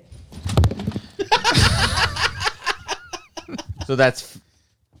that gay.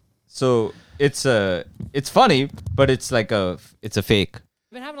 So it's funny, but it's a fake.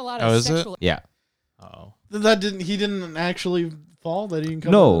 I've been having a lot Oh, of is it? sexual Yeah. Oh. He didn't actually fall. That he didn't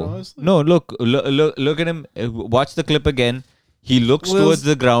come out honestly? No. Look at him. Watch the clip again. He looks towards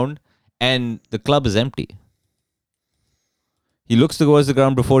the ground, and the club is empty. He looks towards the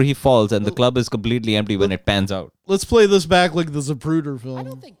ground before he falls, and the club is completely empty when it pans out. Let's play this back like the Zapruder I film.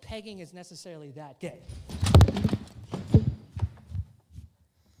 don't think pegging is necessarily that gay.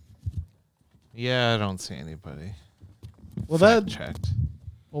 Yeah, I don't see anybody. Well, Fact that checked.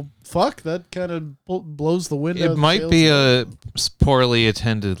 well, fuck. That kind of blows the wind. out It of might the be sails. a poorly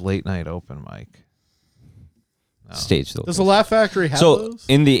attended late night open mic. No. Stage though. Does the Laugh Factory have So those?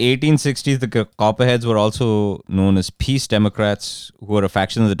 in the 1860s, the Copperheads were also known as Peace Democrats, who were a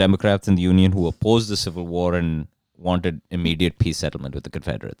faction of the Democrats in the Union who opposed the Civil War and wanted immediate peace settlement with the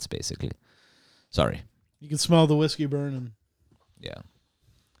Confederates, basically. Sorry. You can smell the whiskey burning. Yeah.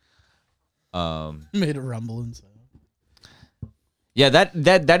 Made a rumbling sound. Yeah,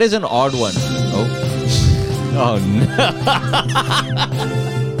 that is an odd one. Oh. Oh no.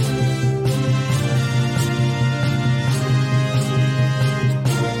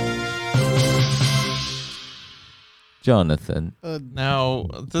 Jonathan. Now,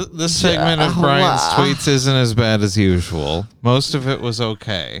 this segment of Brian's tweets isn't as bad as usual. Most of it was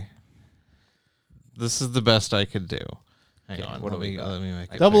okay. This is the best I could do. Hang on, what let do we me got?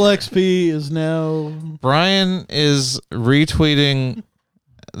 make it Double bigger. XP is now. Brian is retweeting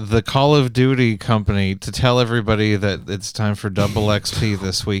the Call of Duty company to tell everybody that it's time for double XP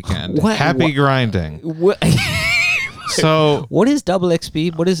this weekend. What- Happy grinding. So What is double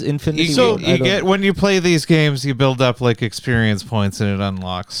XP? What is infinity? you get when you play these games, you build up like experience points and it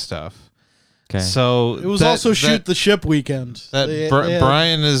unlocks stuff. Okay. So It was also shoot the ship weekend. That They had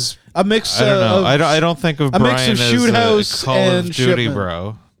Brian is a mix. I don't know. Of, I don't think of a mix Brian of as Shoot a House Call and of Duty Shipment.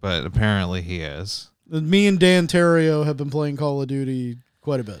 bro, but apparently he is. Me and Dan Terrio have been playing Call of Duty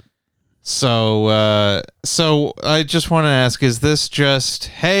quite a bit. So, so I just want to ask: is this just,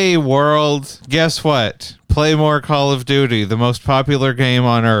 hey world, guess what? Play more Call of Duty, the most popular game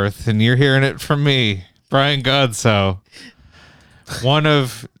on Earth, and you're hearing it from me, Brian Godso, one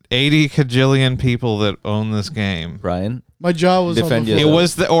of 80 cajillion people that own this game. Brian, My jaw was Defend on the yourself.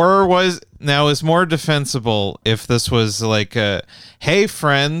 It floor. was or was now it's more defensible if this was like a, hey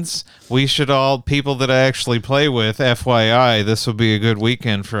friends, we should all people that I actually play with, FYI, this would be a good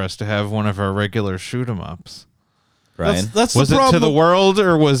weekend for us to have one of our regular shoot 'em ups. Brian. That's Was the it problem. to the world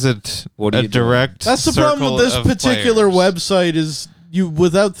or was it What are a you doing? direct? That's the problem circle with this of particular players? website is you,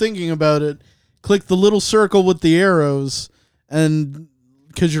 without thinking about it, click the little circle with the arrows, and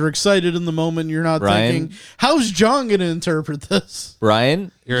because you're excited in the moment, you're not Brian? thinking, how's John going to interpret this?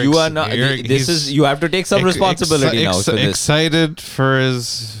 Brian, You're you ex- are not. you're- This he's is you have to take some responsibility now for this. Excited for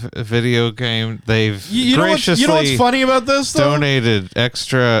his video game. They've You know graciously what's funny about this, though? donated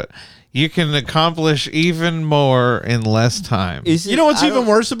extra. You can accomplish even more in less time. You know what's even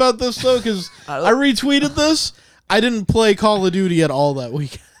worse about this, though? Because I retweeted this. I didn't play Call of Duty at all that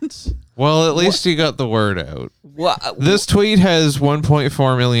weekend. Well, at least you got the word out. What? This tweet has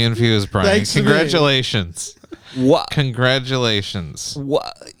 1.4 million views, Brian. Thanks to me. Congratulations. What? Congratulations.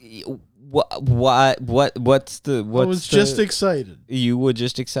 What? What's the? What's I was the- just excited. You were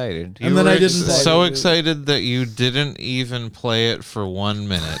just excited. And then You I were didn't play so it. excited that you didn't even play it for 1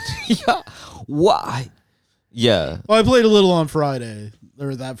 minute. Yeah. Why? Yeah. Well, I played a little on Friday,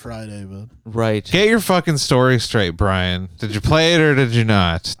 or that Friday, but Right. Get your fucking story straight, Brian. Did you play it or did you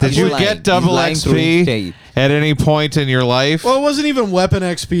not? Did He's you lying. get double He's lying through his XP teeth. at any point in your life? well, it wasn't even weapon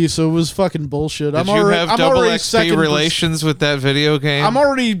XP, so it was fucking bullshit. Did you have double XP relations with that video game? I'm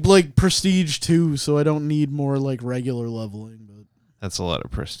already like prestige 2, so I don't need more like regular leveling. But That's a lot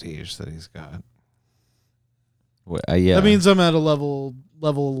of prestige that he's got. Yeah. that means I'm at a level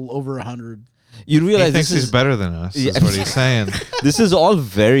over 100. you He realize thinks this he's is better than us. Yeah. Is what he's saying. this is all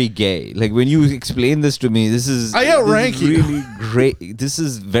very gay. Like when you explain this to me, this is I outrank this is you. really great. This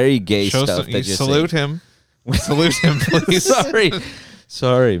is very gay Show stuff some, that you you're salute saying. him. Salute him, please.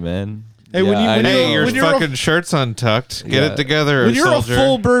 Sorry, man. Hey, when you- I when know. Hey, your When you're a- fucking shirt's untucked. Get Yeah. it together, When you're soldier. a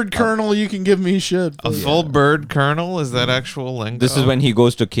full bird colonel, you can give me shit. A but- full bird colonel? Is that actual lingo? This is when he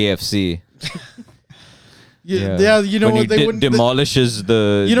goes to KFC. Yeah, you know when what? he They wouldn't. demolishes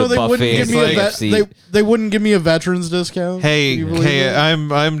the you know the they wouldn't buffet give me at a KFC. they wouldn't give me a veterans discount. Hey, Can you believe hey, that?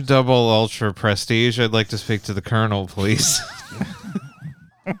 I'm double ultra prestige. I'd like to speak to the colonel, please.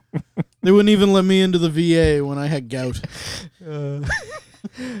 They wouldn't even let me into the VA when I had gout.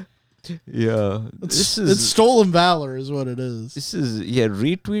 Yeah, It's stolen valor, is what it is.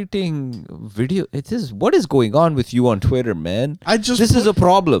 retweeting video. It is what is going on with you on Twitter, man. This is a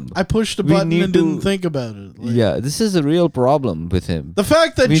problem. I pushed a We button need and to- didn't think about it. Like, Yeah, this is a real problem with him. the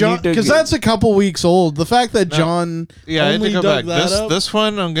fact that We John, need to because get- that's a couple weeks old. The fact that John, Yeah, I had to only go dug back. that up. This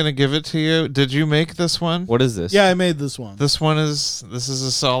one, I'm gonna give it to you. Did you make this one? What is this? Yeah, I made this one. This one is a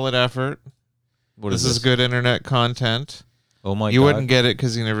solid effort. What This is good internet content. Oh my You god! wouldn't get it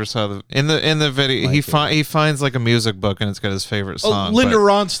because you never saw the in the video. He finds like a music book and it's got his favorite Oh, song. Linda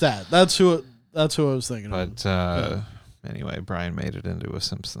Ronstadt. That's who I was thinking of. But anyway, Brian made it into a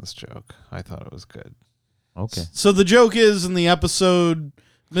Simpsons joke. I thought it was good. Okay. So the joke is in the episode,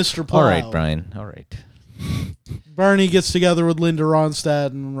 Mr. Plow. All right, Brian. All right. Barney gets together with Linda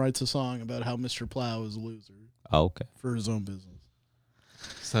Ronstadt and writes a song about how Mr. Plow is a loser Okay. for his own business.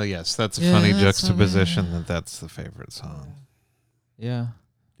 So yes, that's a Yeah, funny that's juxtaposition that's the favorite song. Yeah.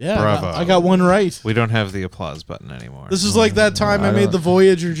 Yeah, Bravo. I got one right. We don't have the applause button anymore. This is like that time I I made don't- the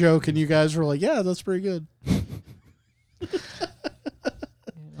Voyager joke and you guys were like, yeah, that's pretty good.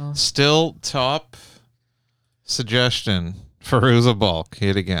 Still top suggestion, Fairuza Balk.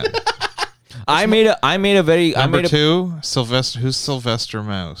 Hit again. I made a very Number 2, Sylvester. Who's Sylvester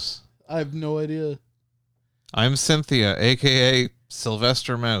Mouse? I have no idea. I'm Cynthia, aka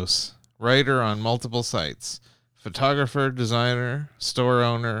Sylvester Mouse, writer on multiple sites, photographer, designer, store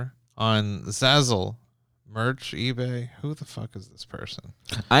owner on Zazzle, merch, eBay. Who the fuck is this person?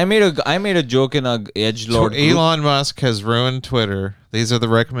 I made a joke in a edgelord group. Elon Musk has ruined Twitter. These are the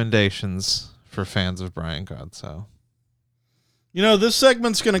recommendations for fans of Brian Godso. You know, this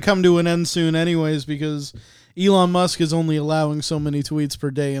segment's going to come to an end soon anyways because Elon Musk is only allowing so many tweets per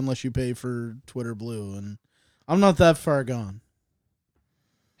day unless you pay for Twitter Blue. And I'm not that far gone.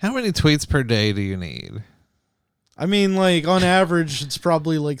 How many tweets per day do you need? I mean, like, on average, it's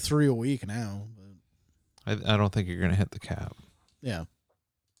probably like 3 a week now. But I don't think you're going to hit the cap. yeah.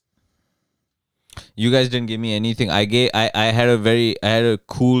 You guys didn't give me anything. I had a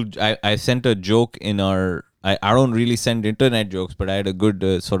cool. I sent a joke in our. I don't really send internet jokes, but I had a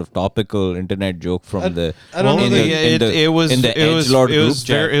good sort of topical internet joke from I don't know it was Edgelord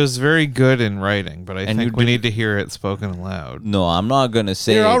it was very good in writing, but I And think you we did- need to hear it spoken aloud. No, I'm not gonna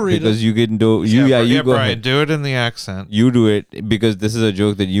say Here, I'll it read because it. you can do. You go Brian, ahead. do it in the accent. You do it because this is a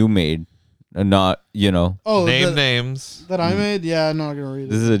joke that you made, not Oh, Name names. that I made? Yeah, I'm not going to read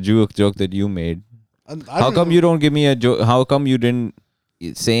This it. is a joke that you made. I How don't come know. you don't give me a joke? How come you didn't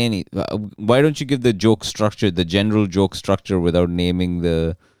say any? Why don't you give the joke structure, the general joke structure, without naming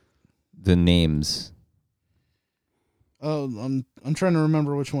the names? Oh, I'm trying to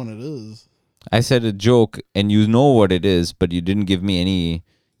remember which one it is. I said a joke, and you know what it is, but you didn't give me any.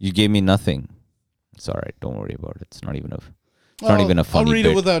 You gave me nothing. It's all right. Don't worry about it. It's not even a. It's not even a funny I'll read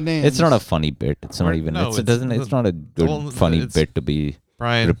bit. it without names. It's not a funny bit. It's not even. No, It's not a good funny bit to be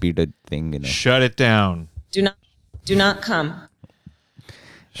Brian, repeated thing. You know. shut it down. Do not come.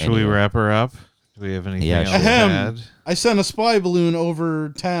 Should we wrap her up? Do we have anything Yeah, else sure. to Ahem. add? I sent a spy balloon over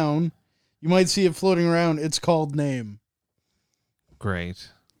town. You might see it floating around. It's called Name. Great.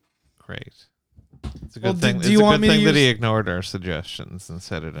 It's a good Well, thing. do It's you a want good me to thing that he use- ignored our suggestions and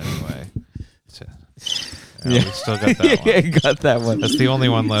said it anyway. We still got that Yeah, one. got that one. That's the only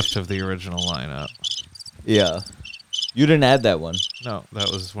one left of the original lineup. Yeah. You didn't add that one. No,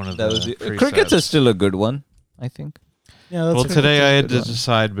 that was one of That the was the, presets. crickets is still a good one, I think. Yeah, that's Well, a- today I had good to one.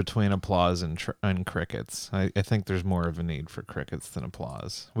 decide between applause and crickets. I think there's more of a need for crickets than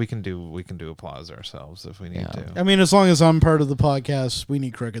applause. We can do applause ourselves if we need Yeah. to. I mean, as long as I'm part of the podcast, we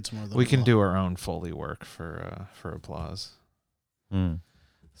need crickets more than We can applause. do our own Foley work for applause. Mm.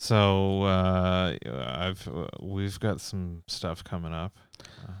 So we've got some stuff coming up.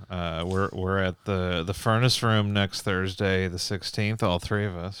 We're at the Furnace Room next Thursday, the 16th. All three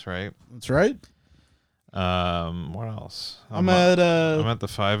of us, right? That's right. What else? I'm at the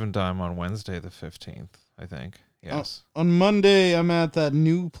Five and Dime on Wednesday, the 15th. I think. Yes. on Monday. I'm at that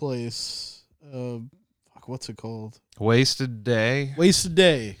new place. What's it called? Wasted Day. Wasted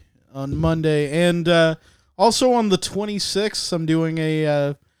Day on Monday, and also on the 26th, I'm doing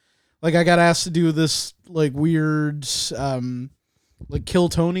a I got asked to do this like weird like Kill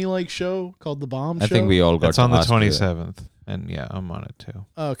Tony like show called The Bomb Show. I think we all got That's on the asked to do it. 27th, and yeah, I'm on it too.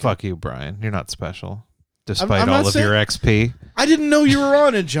 Okay. Fuck you, Brian. You're not special, despite I'm all not of saying- your XP. I didn't know you were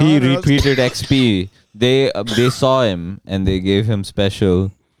on it, John. He I was- retweeted XP. They saw him and they gave him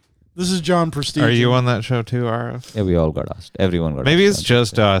special. This is John Prestige. Are you on that show too, RF? Yeah, we all got asked. Everyone got Maybe asked. it's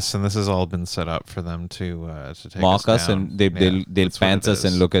just us, and this has all been set up for them to take mock us down. and Yeah, they'll that's what pants it us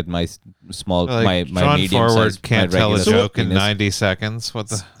and is. look at my small Like, my John medium Forward size, can't my tell a regular joke in penis. 90 seconds. What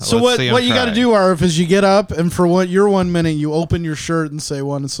the? So let's see him what you got to try. do, Arif, is you get up and for your 1 minute, you open your shirt and say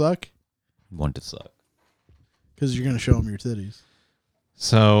 "Want to suck" Want to suck. because you're gonna show them your titties.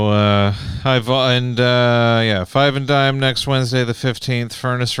 So Five and Dime next Wednesday the 15th.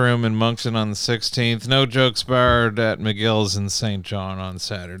 Furnace Room in Moncton on the 16th. No Jokes Barred at McGill's in St. John on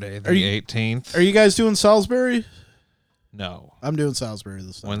Saturday the 18th. Are you guys doing Salisbury? No. I'm doing Salisbury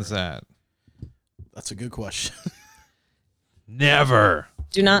this time. When's that? That's a good question. Never.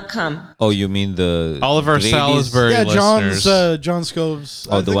 Do not come. Oh, you mean the All of our Grady's- Salisbury Yeah, listeners. John Scoves.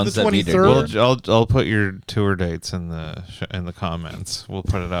 Oh, I the think ones the that we did. 23rd. I'll put your tour dates in the comments. We'll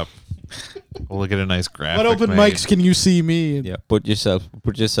put it up. We'll get a nice graphic. What open made. mics can you see me in, Yeah, put yourself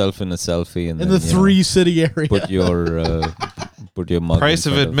in a selfie and in then, the you know, 3 city area? put your mug. Price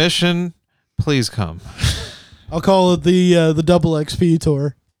in of front admission? Please come. I'll call it the double XP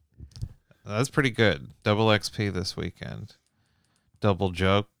tour. That's pretty good. Double XP this weekend. Double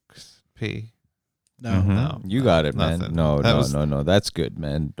jokes P. No, Mhm. No, You got it, man. nothing. No, That no, was- no. That's good,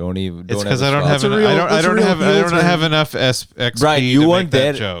 man. Don't even. It's don't because ever I don't stop. have That's a an, real- I don't that's a real heel turn. have enough XP Brian, you to weren't make that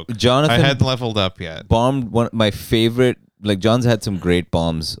there. joke. Jonathan I hadn't leveled up yet. bombed one my favorite. Like John's had some great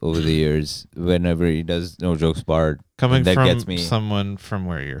bombs over the years. Whenever he does No Jokes Barred, Coming and that from gets me. someone from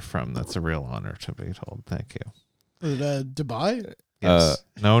where you're from, that's a real honor to be told. Thank you. Dubai? Yes.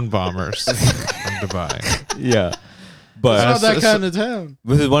 Known bombers from Dubai. Yeah, It's but not that so- kind of town.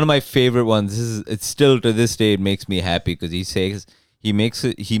 this is one of my favorite ones. It's still to this day it makes me happy because he says he makes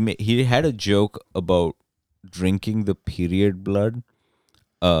it. He had a joke about drinking the period blood,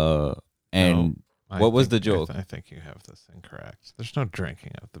 and I what was think- the joke? I think you have this incorrect. There's no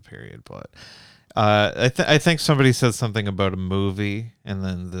drinking of the period blood. I think somebody said something about a movie, and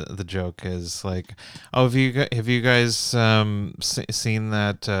then the joke is like, "Oh, have you guys seen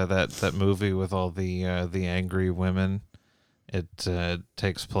that movie with all the angry women?" It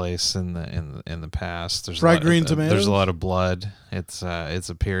takes place in the past. There's Fried Green Tomatoes? There's a lot of blood. It's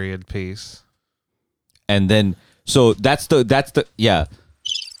a period piece. And then so that's the yeah.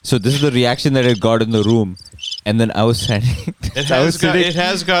 So this is the reaction that it got in the room, and then I was standing. It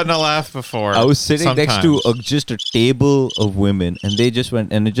has gotten a laugh before. I was sitting next to sometimes. just a table of women, and they just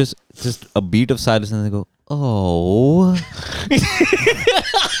went, and it just a beat of silence, and they go, "Oh,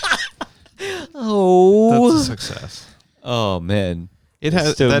 oh, That's a success. Oh man, It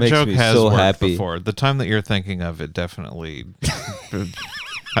has still that makes joke me has so worked happy. before. The time that you're thinking of, it definitely.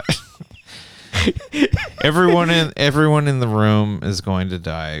 everyone in the room is going to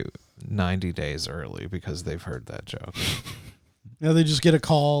die 90 days early because they've heard that joke. Yeah, they just get a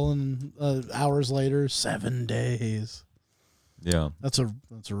call, and hours later, 7 days. Yeah, That's a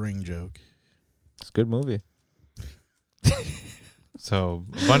Ring joke. it's a good movie." So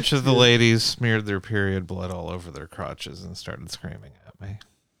a bunch of the ladies smeared their period blood all over their crotches and started screaming at me.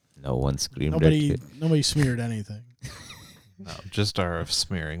 No one screamed at you. Nobody smeared anything. No, just our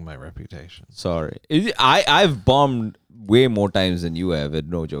smearing my reputation. Sorry, I've bombed way more times than you have. At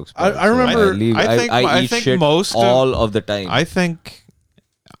No Jokes. I remember- I eat think shit most all of the time. I think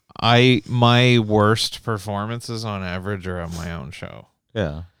my worst performances on average are on my own show.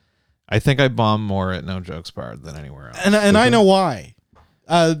 Yeah. I think I bomb more at No Jokes Bar than anywhere else. And I know why.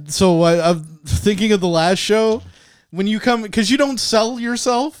 So I'm thinking of the last show when you come, because you don't sell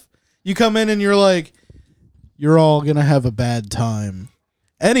yourself. You come in and you're like, you're all gonna have a bad time.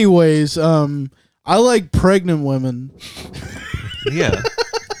 Anyways, I like pregnant women. Yeah.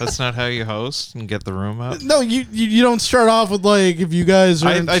 That's not how you host and get the room up. No, you don't start off with like, if you guys are.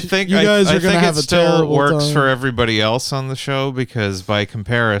 I think you guys I are gonna think have it a still terrible works time. for everybody else on the show because by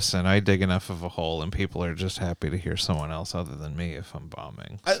comparison, I dig enough of a hole and people are just happy to hear someone else other than me if I'm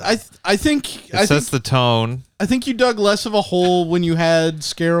bombing. I think It sets the tone. I think you dug less of a hole when you had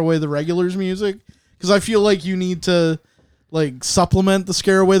Scare Away the Regulars music, because I feel like you need to like supplement the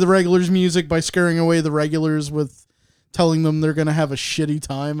Scare Away the Regulars music by scaring away the regulars with telling them they're gonna have a shitty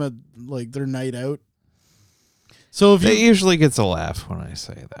time at like their night out. So if It you, usually gets a laugh when I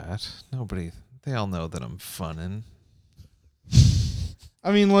say that. They all know that I'm funning.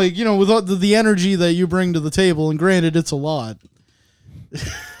 I mean, like, you know, with all the energy that you bring to the table, and granted, it's a lot.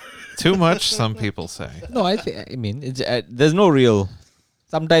 Too much, some people say. No, I mean, it's there's no real.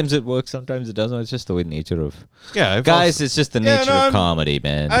 Sometimes it works, sometimes it doesn't. It's just the way nature of. Yeah, guys, it's just the Yeah, nature no, of comedy,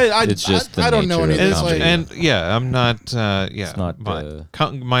 man. It's just the I don't know nature any of of this, comedy. like- And yeah, I'm not. Yeah, It's not,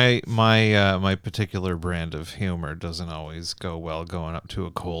 my particular brand of humor doesn't always go well going up to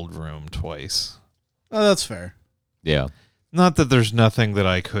a cold room twice. Oh, that's fair. Yeah. Not that there's nothing that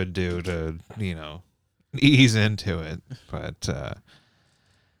I could do to ease into it, but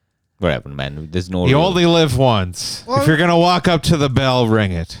Whatever, man. There's no. you real- only live once. Well- If you're gonna walk up to the bell,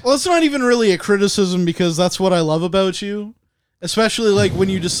 ring it. Well, it's not even really a criticism, because that's what I love about you. Especially like when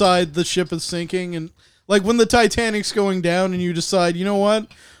you decide the ship is sinking, and like when the Titanic's going down and you decide, you know what?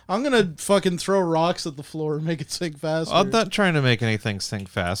 I'm going to fucking throw rocks at the floor and make it sink faster. I'm not trying to make anything sink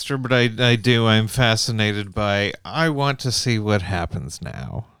faster, but I'm fascinated by, I want to see what happens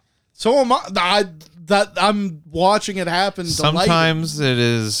now. So am I. I'm watching it happen. Sometimes it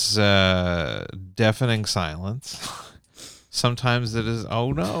is deafening silence. Sometimes it is,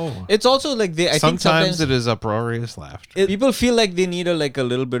 oh no. It's also like I think sometimes it is uproarious laughter. People feel like they need a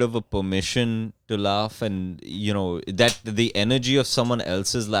little bit of a permission to laugh, and that the energy of someone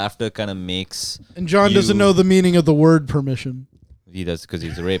else's laughter kind of makes. And John doesn't know the meaning of the word permission. He does because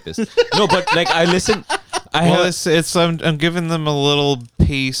he's a rapist. No, but like I listen. I'm giving them a little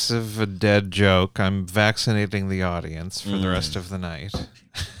piece of a dead joke. I'm vaccinating the audience for the rest of the night.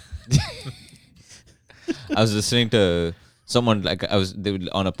 I was listening to someone they would,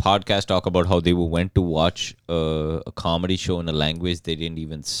 on a podcast, talk about how they went to watch a comedy show in a language they didn't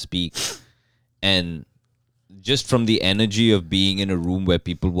even speak, and just from the energy of being in a room where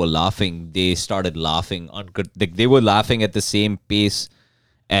people were laughing, they started laughing. They were laughing at the same pace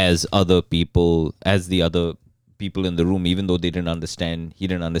as the other people in the room, even though they didn't understand. He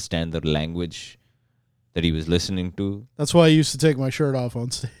didn't understand the language that he was listening to. That's why I used to take my shirt off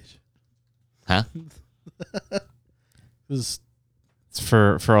on stage. Huh? It's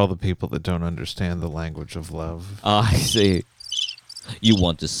for all the people that don't understand the language of love. I see. You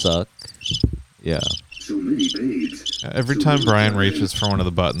want to suck? Yeah. So many babes. Every time Brian reaches for one of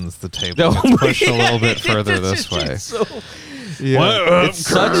the buttons, the table gets pushed a little bit further this way. It's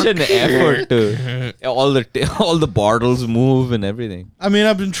such an effort to all the bottles move and everything. I mean,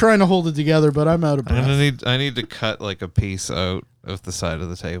 I've been trying to hold it together, but I'm out of breath. I need to cut like a piece out of the side of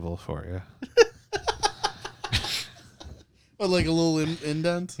the table for you. What, like a little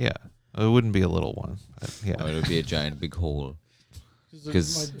indent? Yeah, it wouldn't be a little one. But yeah, it would be a giant big hole.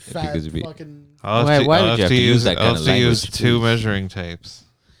 Because why did you I'll have to use that kind of language? Use two measuring tapes.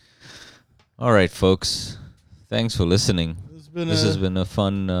 All right, folks. Thanks for listening. This has been a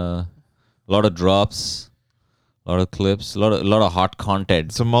fun, lot of drops, a lot of clips, a lot of hot content.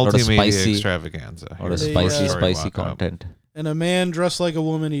 It's a multimedia extravaganza. A lot of spicy content. And a man dressed like a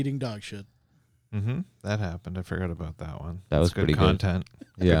woman eating dog shit. Mm-hmm. That happened. I forgot about that one. That was good pretty content.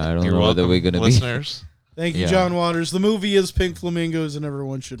 Good. Yeah, I don't know whether we're going to be listeners. Thank you, John Waters. The movie is Pink Flamingos, and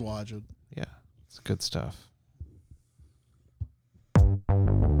everyone should watch it. Yeah, it's good stuff.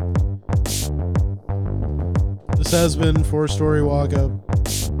 This has been 4 Story Walk Up.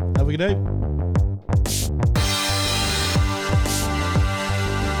 Have a good night.